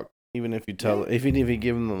don't talk, even if you even if you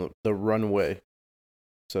give them the runway.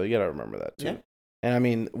 So you gotta remember that too. Yeah. And I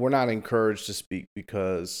mean, we're not encouraged to speak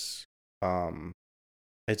because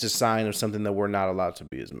it's a sign of something that we're not allowed to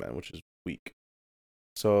be as men, which is weak.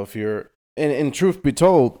 So if you're, and truth be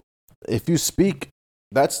told, if you speak,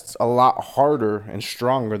 that's a lot harder and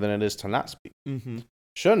stronger than it is to not speak. Mm-hmm.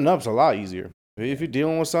 Shutting up's a lot easier. If you're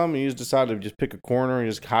dealing with something, you just decide to just pick a corner and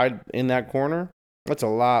just hide in that corner. That's a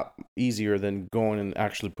lot easier than going and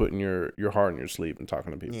actually putting your heart in your sleeve and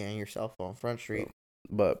talking to people. Yeah, and your cell phone, Front Street.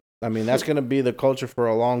 But, I mean, that's going to be the culture for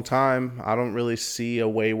a long time. I don't really see a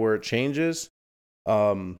way where it changes,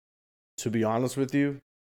 to be honest with you.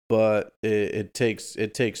 But it takes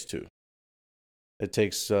two. It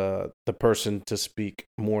takes the person to speak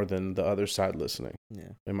more than the other side listening,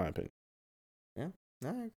 in my opinion. Yeah,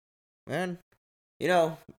 all right. Man,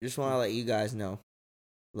 just want to let you guys know.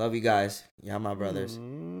 Love you guys. Y'all my brothers.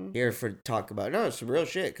 Here for talk about. No, it's some real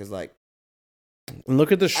shit. Because, like,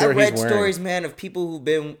 look at the shirt I he's read wearing. stories, man, of people who've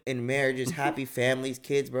been in marriages, happy families,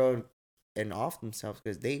 kids, bro, and off themselves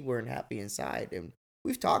because they weren't happy inside. And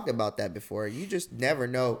we've talked about that before. You just never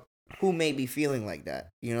know who may be feeling like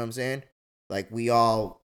that. You know what I'm saying? Like, we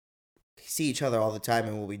all see each other all the time,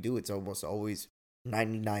 and what we do, it's almost always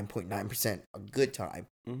 99.9% a good time.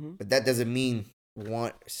 Mm-hmm. But that doesn't mean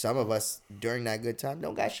some of us during that good time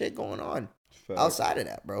don't got shit going on outside of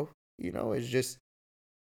that, bro. It's just,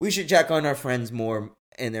 we should check on our friends more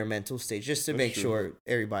in their mental state just to make sure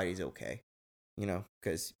everybody's okay.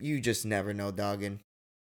 Because you just never know, dog, and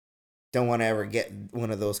don't want to ever get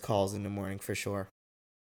one of those calls in the morning for sure.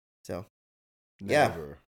 So,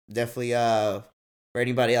 Never. Definitely, for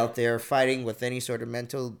anybody out there fighting with any sort of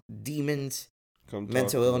mental demons,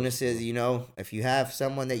 mental illnesses, if you have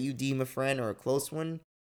someone that you deem a friend or a close one,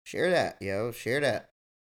 share that, share that.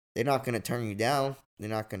 They're not going to turn you down. They're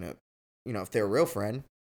not going to, if they're a real friend,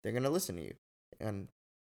 they're going to listen to you. And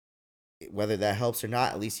whether that helps or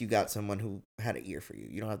not, at least you got someone who had an ear for you.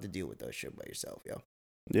 You don't have to deal with that shit by yourself, yo.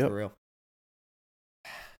 Yep. For real.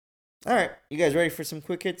 All right, you guys ready for some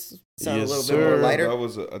quick hits? Sound Yes, a little sir. bit more lighter.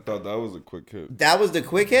 I thought that was a quick hit. That was the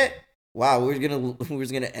quick hit? Wow, we're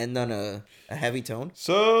gonna end on a heavy tone.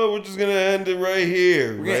 So we're just gonna end it right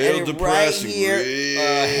here. We're gonna end it right here.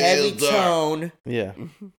 Heavy dark tone. Yeah.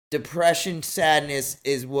 Depression, sadness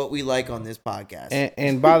is what we like on this podcast.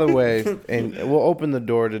 And by the way, and we'll open the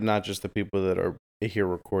door to not just the people that are here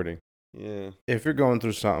recording. Yeah. If you're going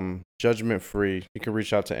through something, judgment free, you can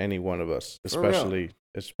reach out to any one of us, especially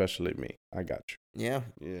me. I got you. Yeah.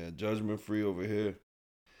 Yeah, judgment free over here.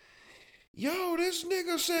 Yo, this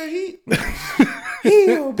nigga said he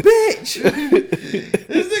a bitch.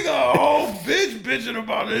 This nigga a whole bitching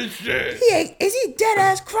about this shit. Is he dead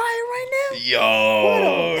ass crying right now?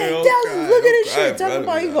 Yo. Look at this shit. Talking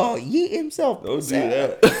about he gonna yeet himself. Don't do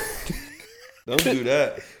that. Don't do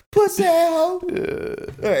that. Pussy hoe.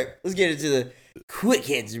 Yeah. All right, let's get into the quick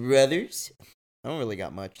hits, brothers. I don't really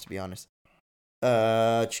got much, to be honest.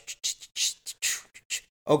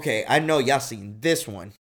 Okay, I know y'all seen this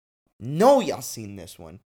one.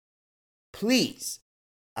 Please,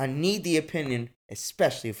 I need the opinion,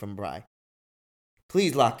 especially from Bri.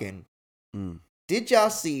 Please lock in. Did y'all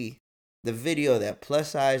see the video of that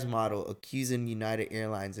plus size model accusing United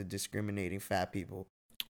Airlines of discriminating fat people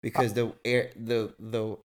because the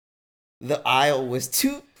aisle was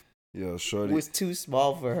too Shorty was too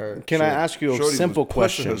small for her. Can I ask you a Shorty simple was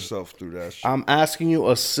pushing question? herself through that shit. I'm asking you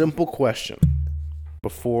a simple question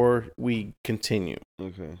before we continue.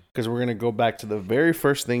 Okay. Because we're going to go back to the very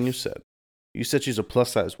first thing you said. You said she's a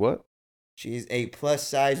plus size what? She's a plus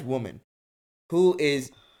size woman who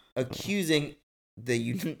is accusing the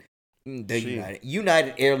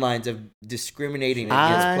United Airlines of discriminating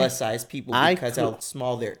against plus size people because how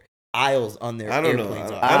small their aisles on their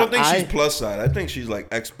airplanes are. I don't think she's plus size. I think she's like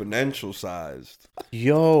exponential sized.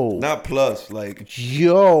 Yo. Not plus, like.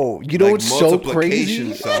 Yo. You know like what's so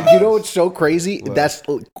crazy? Size. You know what's so crazy?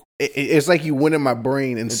 What? It's like you went in my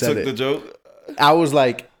brain and said it. Took the joke? I was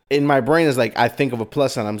like, in my brain is like, I think of a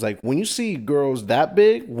plus sign. I was like, when you see girls that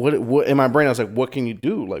big, what in my brain I was like, what can you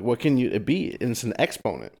do? Like, what can it be? And it's an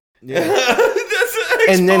exponent. Yeah. That's an exponent.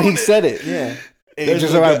 And then he said it. Yeah. It's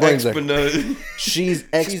just like my brain's like, exponent. she's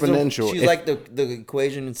exponential. She's like the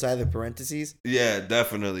equation inside the parentheses. Yeah,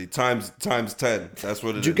 definitely. Times 10. That's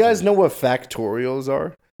what it is. Do you guys know what factorials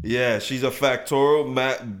are? Yeah, she's a factorial.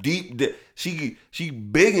 She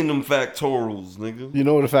big in them factorials, nigga. You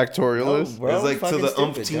know what a factorial is? Bro, it's like to the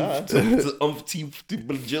fucking stupid, umpteenth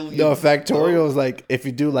bajillion. No, factorial is like if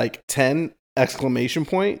you do like 10 exclamation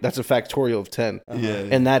point, that's a factorial of 10. Yeah.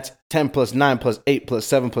 And that's 10 plus 9 plus 8 plus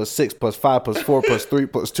 7 plus 6 plus 5 plus 4 plus 3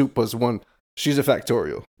 plus 2 plus 1. She's a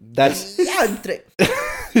factorial. That's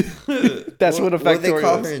that's what a factorial what they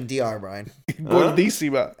call is. her in DR, Brian.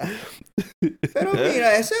 Gordísima. Pero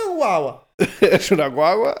mira, ese es un guagua. Es una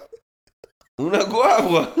guagua. Una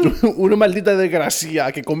guagua. Una maldita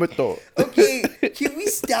desgracia que come todo. Okay, can we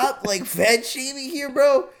stop like fat shaming here,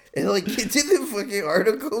 bro? And like get to the fucking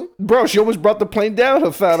article. Bro, she almost brought the plane down,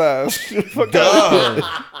 her fat ass. Fuck Duh.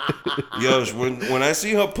 Yo, when I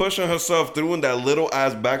see her pushing herself through in that little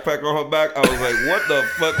ass backpack on her back, I was like, what the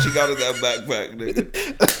fuck she got in that backpack, nigga?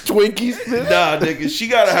 Twinkies, bitch. Nah, nigga, she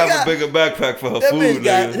gotta have a bigger backpack for her food,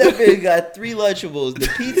 nigga. That bitch got 3 Lunchables. The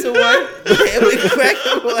pizza one, the hamburger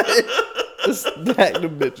cracker one. Stack the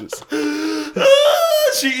bitches.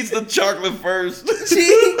 She eats the chocolate first.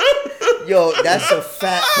 Yo, that's a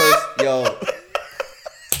fat person. Yo.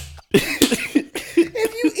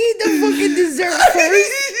 If you eat the fucking dessert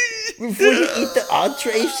first before you eat the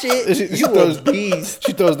entree shit, you a beast.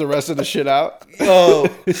 She throws the rest of the shit out. Oh,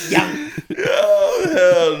 yeah. Oh,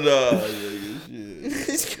 hell no.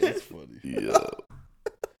 Nigga. Shit. That's funny. Yeah.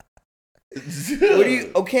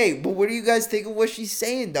 What do you guys think of what she's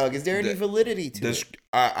saying, dog? Is there any validity to it?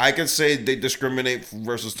 I could say they discriminate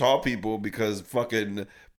versus tall people because fucking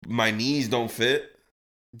my knees don't fit.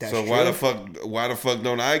 That's so true. why the fuck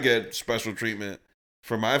don't I get special treatment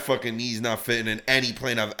for my fucking knees not fitting in any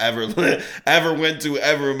plane I've ever went to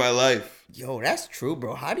ever in my life? Yo, that's true,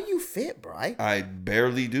 bro. How do you fit, bro? I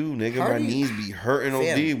barely do, nigga. My knees be hurting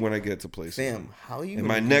OD when I get to places. Fam, how you? And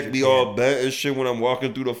my neck be all bent and shit when I'm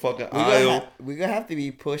walking through the fucking aisle. We're gonna have to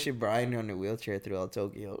be pushing Brian on the wheelchair throughout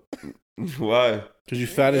Tokyo. Why? Cause you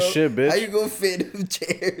fat as shit, bitch. How you gonna fit in them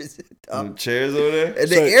chairs? The chairs over there? And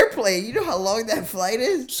the airplane, you know how long that flight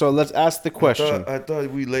is? So let's ask the question. I thought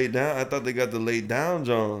we laid down. I thought they got the lay down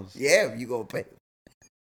Jones. Yeah, you gonna pay.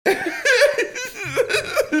 We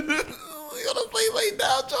gonna play lay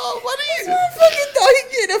down Jones. What are you? I fucking thought you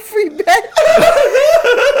get a free bet.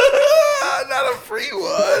 Not a free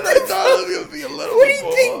one. I thought it was gonna be a little. What do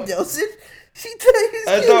you think, Nelson?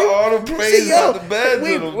 I thought all the planes had the beds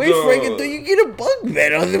in them. Wait, Frank, until you get a bunk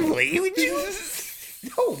bed on the plane. Would you?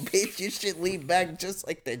 No, bitch, you should lean back just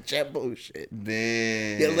like the JetBlue shit.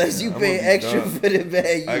 Damn. Unless you pay extra for the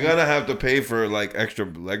bed. I gotta have to pay for like extra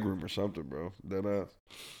legroom or something, bro.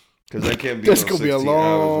 Because I can't be. This could be a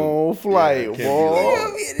long flight, boy. You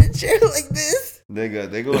gonna be in a chair like this? Nigga,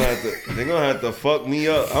 they gonna have to fuck me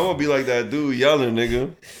up. I'm gonna be like that dude yelling,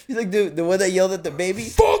 nigga. He's like the one that yelled at the baby.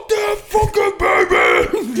 Fuck that fucking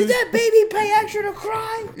baby! Did that baby pay extra to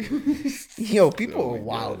cry? Yo, people are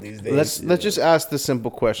wild these days. Let's just ask the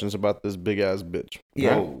simple questions about this big ass bitch.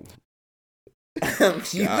 Yeah.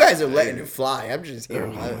 You guys are letting it fly. I'm just here.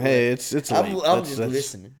 Hey, it's late. I'm just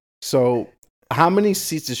listening. So, how many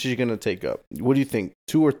seats is she gonna take up? What do you think?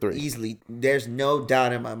 2 or 3? Easily. There's no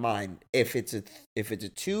doubt in my mind. If it's a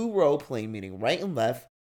 2-row plane, meaning right and left,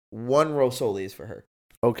 1 row solely is for her.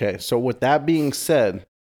 Okay, so with that being said,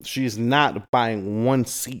 she's not buying 1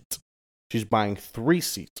 seat. She's buying 3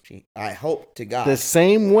 seats. I hope to God. The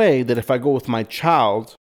same way that if I go with my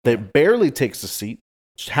child that barely takes a seat,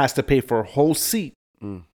 she has to pay for a whole seat.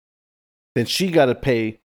 Then she got to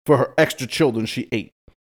pay for her extra children she ate.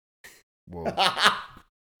 Whoa.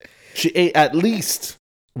 She ate at least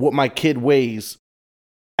what my kid weighs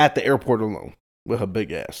at the airport alone with her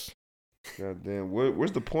big ass. God damn.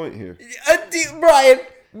 Where's the point here?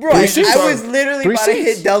 Brian, seats. I was literally Three about to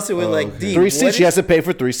seats. hit Delson with Okay. like, D. 3 seats. She has to pay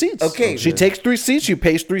for 3 seats. Okay. She takes 3 seats. She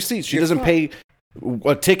pays 3 seats. She You're doesn't fine. pay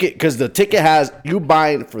a ticket because the ticket has you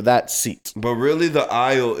buying for that seat. But really, the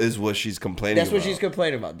aisle is what she's complaining That's about. what she's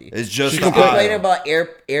complaining about, D. It's just She's the complaining aisle. about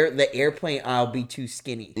the airplane aisle be too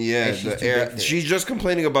skinny. Yeah, And she's the too air. big for it. She's just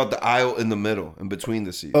complaining about the aisle in the middle, in between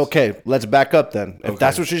the seats. Okay, let's back up then. If Okay.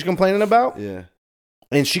 that's what she's complaining about, Yeah.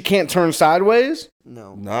 and she can't turn sideways,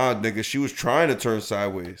 No. Nah, nigga, she was trying to turn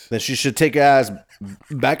sideways. then she should take her ass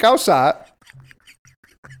back outside.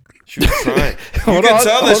 She was trying. You Hold can on,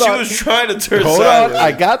 tell that hold she on. was trying to turn Hold sideways. on,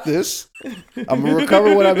 I got this. I'm gonna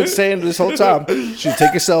recover what I've been saying this whole time. She should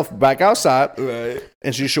take herself back outside, Right.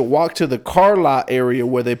 and she should walk to the car lot area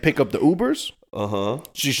where they pick up the Ubers. Uh-huh.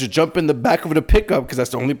 She should jump in the back of the pickup because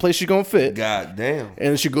that's the only place she's gonna fit. God damn.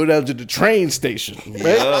 And then she go down to the train station,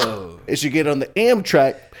 right? Yo. And she get on the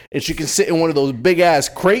Amtrak, and she can sit in one of those big ass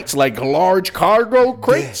crates, like large cargo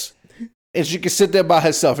crates, and she can sit there by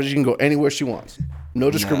herself, and she can go anywhere she wants. No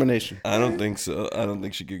discrimination. I don't think so. I don't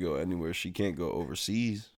think she could go anywhere. She can't go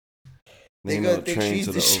overseas. They Ain't gonna no think train she's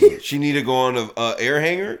to the the shit. She need to go on a air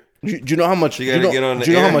hanger. Do you know how much? She gotta get on the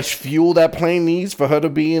do you know how air. much fuel that plane needs for her to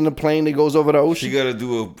be in the plane that goes over the ocean?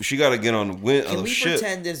 She gotta get on the wind. Can Oh we shit.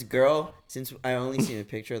 pretend this girl, since I only seen a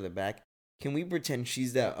picture of the back, can we pretend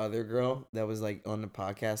she's that other girl that was like on the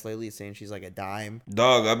podcast lately saying she's like a dime?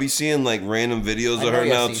 Dog, I be seeing like random videos I of know her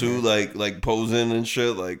y'all now seen too, her. like posing and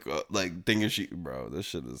shit, like thinking she, bro. This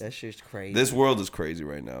shit is. That shit's crazy. This world is crazy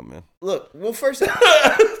right now, man. Look, well, first of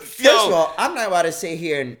Yo, all, I'm not about to sit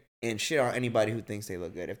here and shit on anybody who thinks they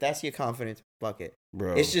look good. If that's your confidence, fuck it.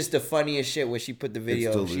 bro. It's just the funniest shit where she put the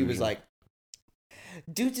video. She was delusional. like,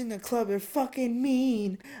 dudes in the club are fucking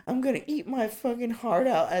mean. I'm gonna eat my fucking heart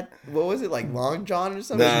out at, what was it, like Long John or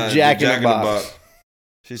something? Nah, Jack the in the Box.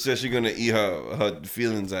 She said she gonna eat her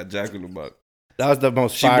feelings at Jack in the Box. That was the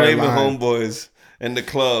most She fire blaming line. homeboys in the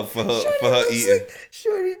club for her looks eating. like,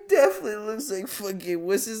 Shorty definitely looks like fucking,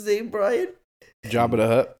 what's his name, Brian? Jabba the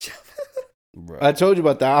Hutt. Bro. I told you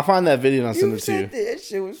about that. I'll find that video and I'll send You it to you. said that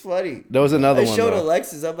shit was funny. There was another I one. showed Though.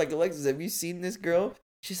 Alexis. I'm like, Alexis, have you seen this girl?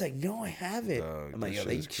 She's like, no, I haven't. Dog, I'm like, that yo, shit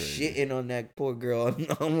they is crazy. shitting on that poor girl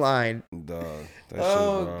online. Dog. That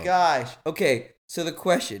Oh shit wrong. gosh. Okay, so the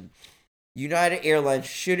question: United Airlines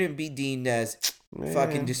shouldn't be deemed as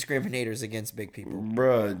fucking Man. discriminators against big people.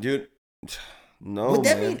 Bruh, dude. No, Would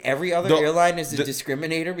that man. mean every other Don't- airline is a the-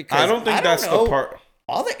 discriminator? Because I don't think that's know. the part.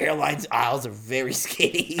 All the airlines aisles are very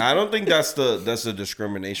skinny. I don't think that's the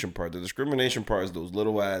discrimination part. The discrimination part is those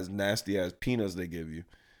little ass nasty ass peanuts they give you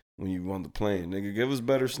when you on the plane. Nigga, give us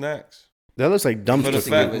better snacks. That looks like For the dumpster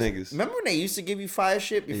fat food. niggas. Remember when they used to give you fire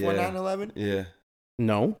shit before Yeah. 9/11? Yeah.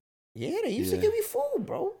 No. Yeah, they used Yeah. to give you food,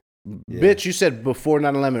 bro. Yeah. Bitch, you said before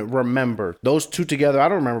 9/11. Remember. Those two together, I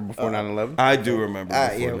don't remember before 9/11. I do remember.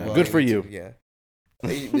 Yeah, before well, that. Good for me you. too, Yeah.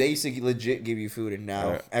 They used to legit give you food, and now,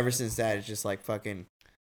 Alright. ever since that, it's just like fucking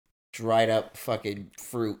dried up fucking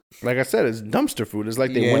fruit. Like I said, it's dumpster food. It's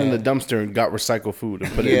like they went in Yeah. the dumpster and got recycled food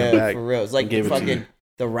and put it Yeah, in the bag. for real. It's like gave the it to you. fucking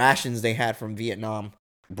the rations they had from Vietnam.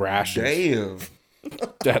 Rations. Damn.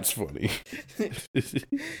 That's funny.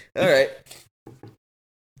 All right.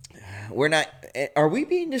 We're not. Are we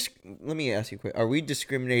being? Let me ask you a quick. Are we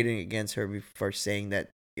discriminating against her for saying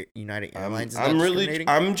that United Airlines is not discriminating?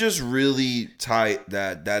 I'm just really tight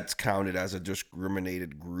that that's counted as a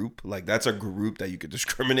discriminated group. Like that's a group that you could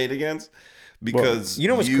discriminate against because you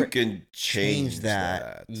know what's you can change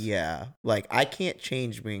that. Yeah, like I can't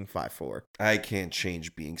change being 5'4", I can't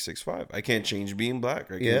change being 6'5". I can't change being black.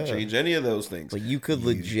 I can't Yeah. change any of those things. but you could You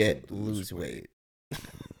legit can lose weight.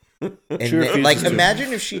 She And then, refuses like, to.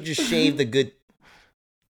 imagine if she just shaved a good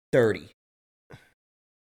 30.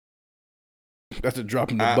 That's a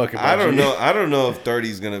drop in the bucket. I don't Raji. know. I don't know if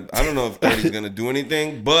 30's gonna do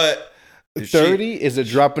anything. But if she- 30 is a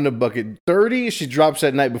drop in the bucket. 30, she drops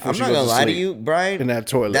at night before I'm she not goes gonna to lie to sleep you, Brian. in that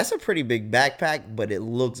toilet. That's a pretty big backpack, but it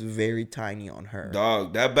looks very tiny on her.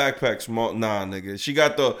 Dog, that backpack small. Nah, nigga. She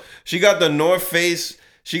got the North Face.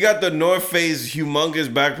 She got the North Face humongous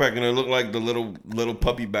backpack, and it looked like the little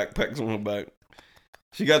puppy backpacks on her back.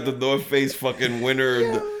 She got the North Face fucking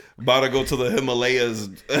winter. About to go to the Himalayas.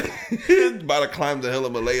 About to climb the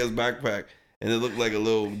Himalayas backpack, and it looked like a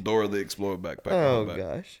little Dora the Explorer backpack. Oh on her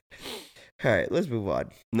back. gosh. All right, let's move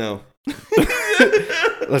on. No.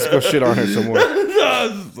 Let's go shit on her some more. No, I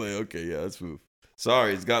was just like, okay, yeah, let's move.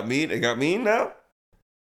 Sorry, it's got mean. It got mean now.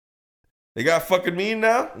 They got fucking mean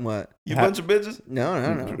now. What? You bunch of bitches.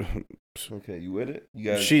 No. Okay, you with it?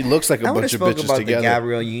 You guys. She looks like a I would have bunch of spoke bitches about together. the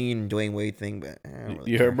Gabrielle Union and Dwayne Wade thing, but I don't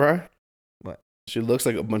really You care. heard, bro? What? She looks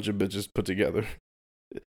like a bunch of bitches put together.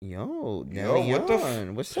 Yo, Nelly what the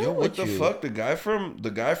Young, what's up Yo, with what the you? fuck? The guy from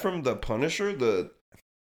The Punisher,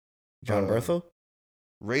 John uh, Berthel?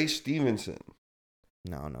 Ray Stevenson,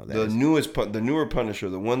 No, the newer Punisher,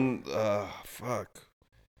 the one. Fuck.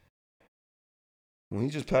 When he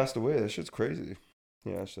just passed away, that shit's crazy.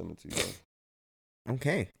 Yeah, I sent it to you guys.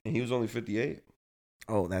 Okay. And he was only 58.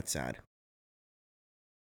 Oh, that's sad.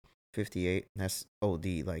 58. That's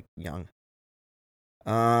OD, like young.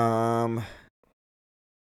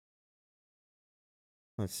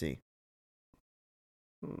 Let's see.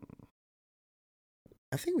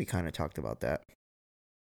 I think we kind of talked about that.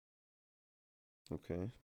 Okay.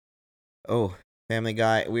 Oh, Family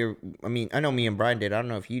Guy. I know me and Brian did. I don't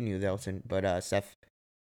know if you knew that, but Seth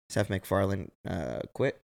MacFarlane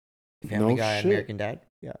quit Family Guy, shit. American Dad.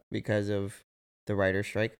 Yeah, because of the writer's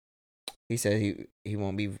strike. He said he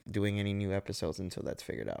won't be doing any new episodes until that's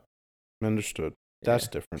figured out. Understood. That's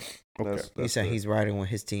Yeah. different. Okay. He said fair. he's riding with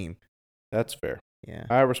his team. That's fair. Yeah.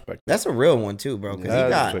 I respect That's a real one too, bro. Because Yeah, he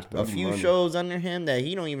that's got like a few money. shows under him that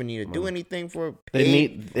he don't even need to do Money. anything for.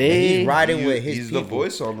 He's he's riding with his He's people. the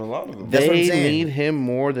voice on a lot of them. That's what I'm They saying. need him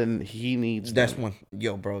more than he needs That's them. one,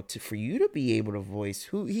 yo, bro. For you to be able to voice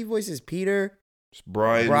who he voices, Peter, It's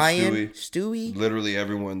Brian, Stewie, literally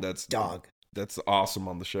everyone that's dog, that's awesome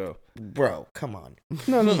on the show. bro. Come on,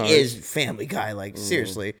 No. he is Family Guy. Like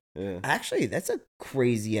seriously, Yeah. actually, that's a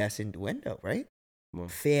crazy ass innuendo, right?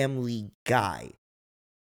 What? Family Guy.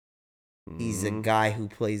 He's a guy who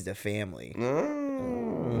plays the family,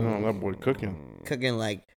 Oh, that boy cooking. cooking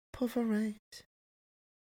like pulverize.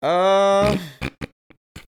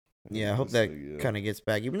 Yeah, I hope that kind of gets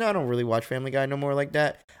back. Even though I don't really watch Family Guy no more like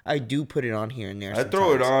that, I do put it on here and there. I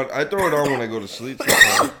throw it on. I throw it on when I go to sleep.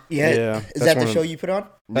 Sometimes. Yeah, Yeah, is that's that one the of- show you put on?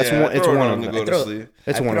 That's Yeah, one. I It's throw it one on of to them. go I to throw- sleep.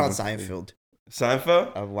 It's I one put of on them. Seinfeld.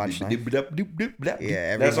 Seinfeld. I watch Yeah,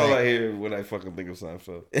 every that's all night. I hear when I fucking think of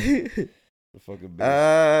Seinfeld. The fucking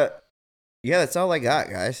bitch. Yeah, that's all I got,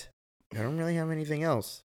 guys. I don't really have anything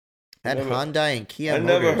else. Had Never- Hyundai and Kia I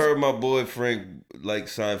Motors. never heard my boy Frank like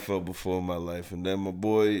Seinfeld before in my life, and then my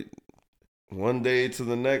boy, one day to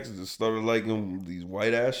the next, just started liking these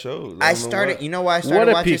white ass shows. I don't know started. why. You know why I What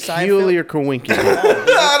started a watching peculiar coinky.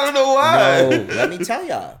 I don't know why. Seinfeld? No, let me tell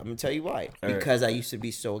y'all. I'm gonna tell you why. All right. Because I used to be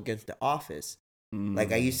so against The Office. Mm.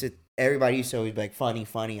 Like I used to. Everybody used to always be like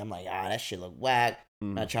funny. I'm like, that shit look whack.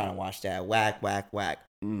 I'm not trying to watch that. Whack.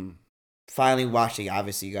 Mm. Finally watched it.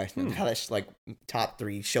 Obviously, you guys know that's like top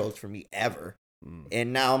 3 shows for me ever. Mm.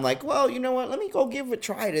 And now I'm like, well, you know what? Let me go give a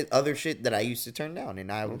try to other shit that I used to turn down. And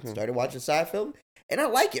I started watching Seinfeld, and I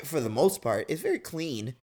like it for the most part. It's very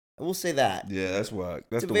clean. I will say that. Yeah, that's why.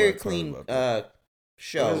 That's It's a the very whack part clean about that.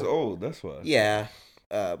 show. It's old. That's why. Yeah.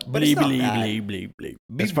 But it's not bad.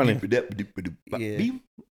 That's funny. Yeah.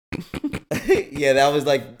 Yeah, that was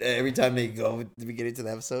like every time they go at the beginning to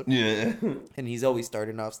the episode. Yeah. And he's always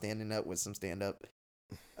starting off standing up with some stand up.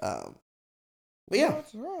 But yeah.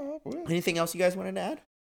 Anything else you guys wanted to add?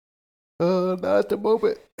 Not at the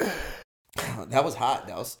moment. That was hot.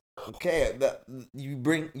 That was okay.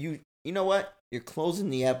 You know what? You're closing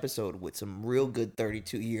the episode with some real good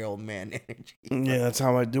 32-year-old man energy. Yeah, that's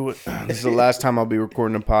how I do it. This is the last time I'll be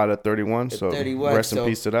recording a pod at 31, so 31, rest in so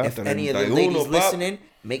peace to that. If any of the 31, ladies pop. listening,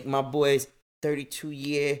 make my boys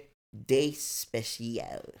 32-year day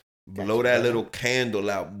special. Blow that little candle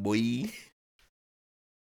out, boy.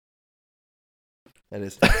 That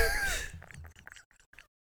is.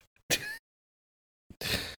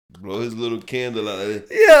 Blow his little candle out.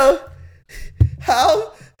 Yo,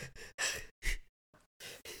 how?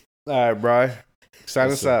 All right, Bri.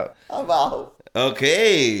 Sign us out. I'm out.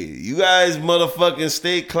 Okay, you guys motherfucking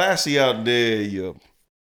stay classy out there, you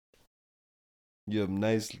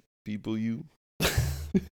nice people, you.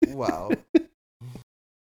 Wow.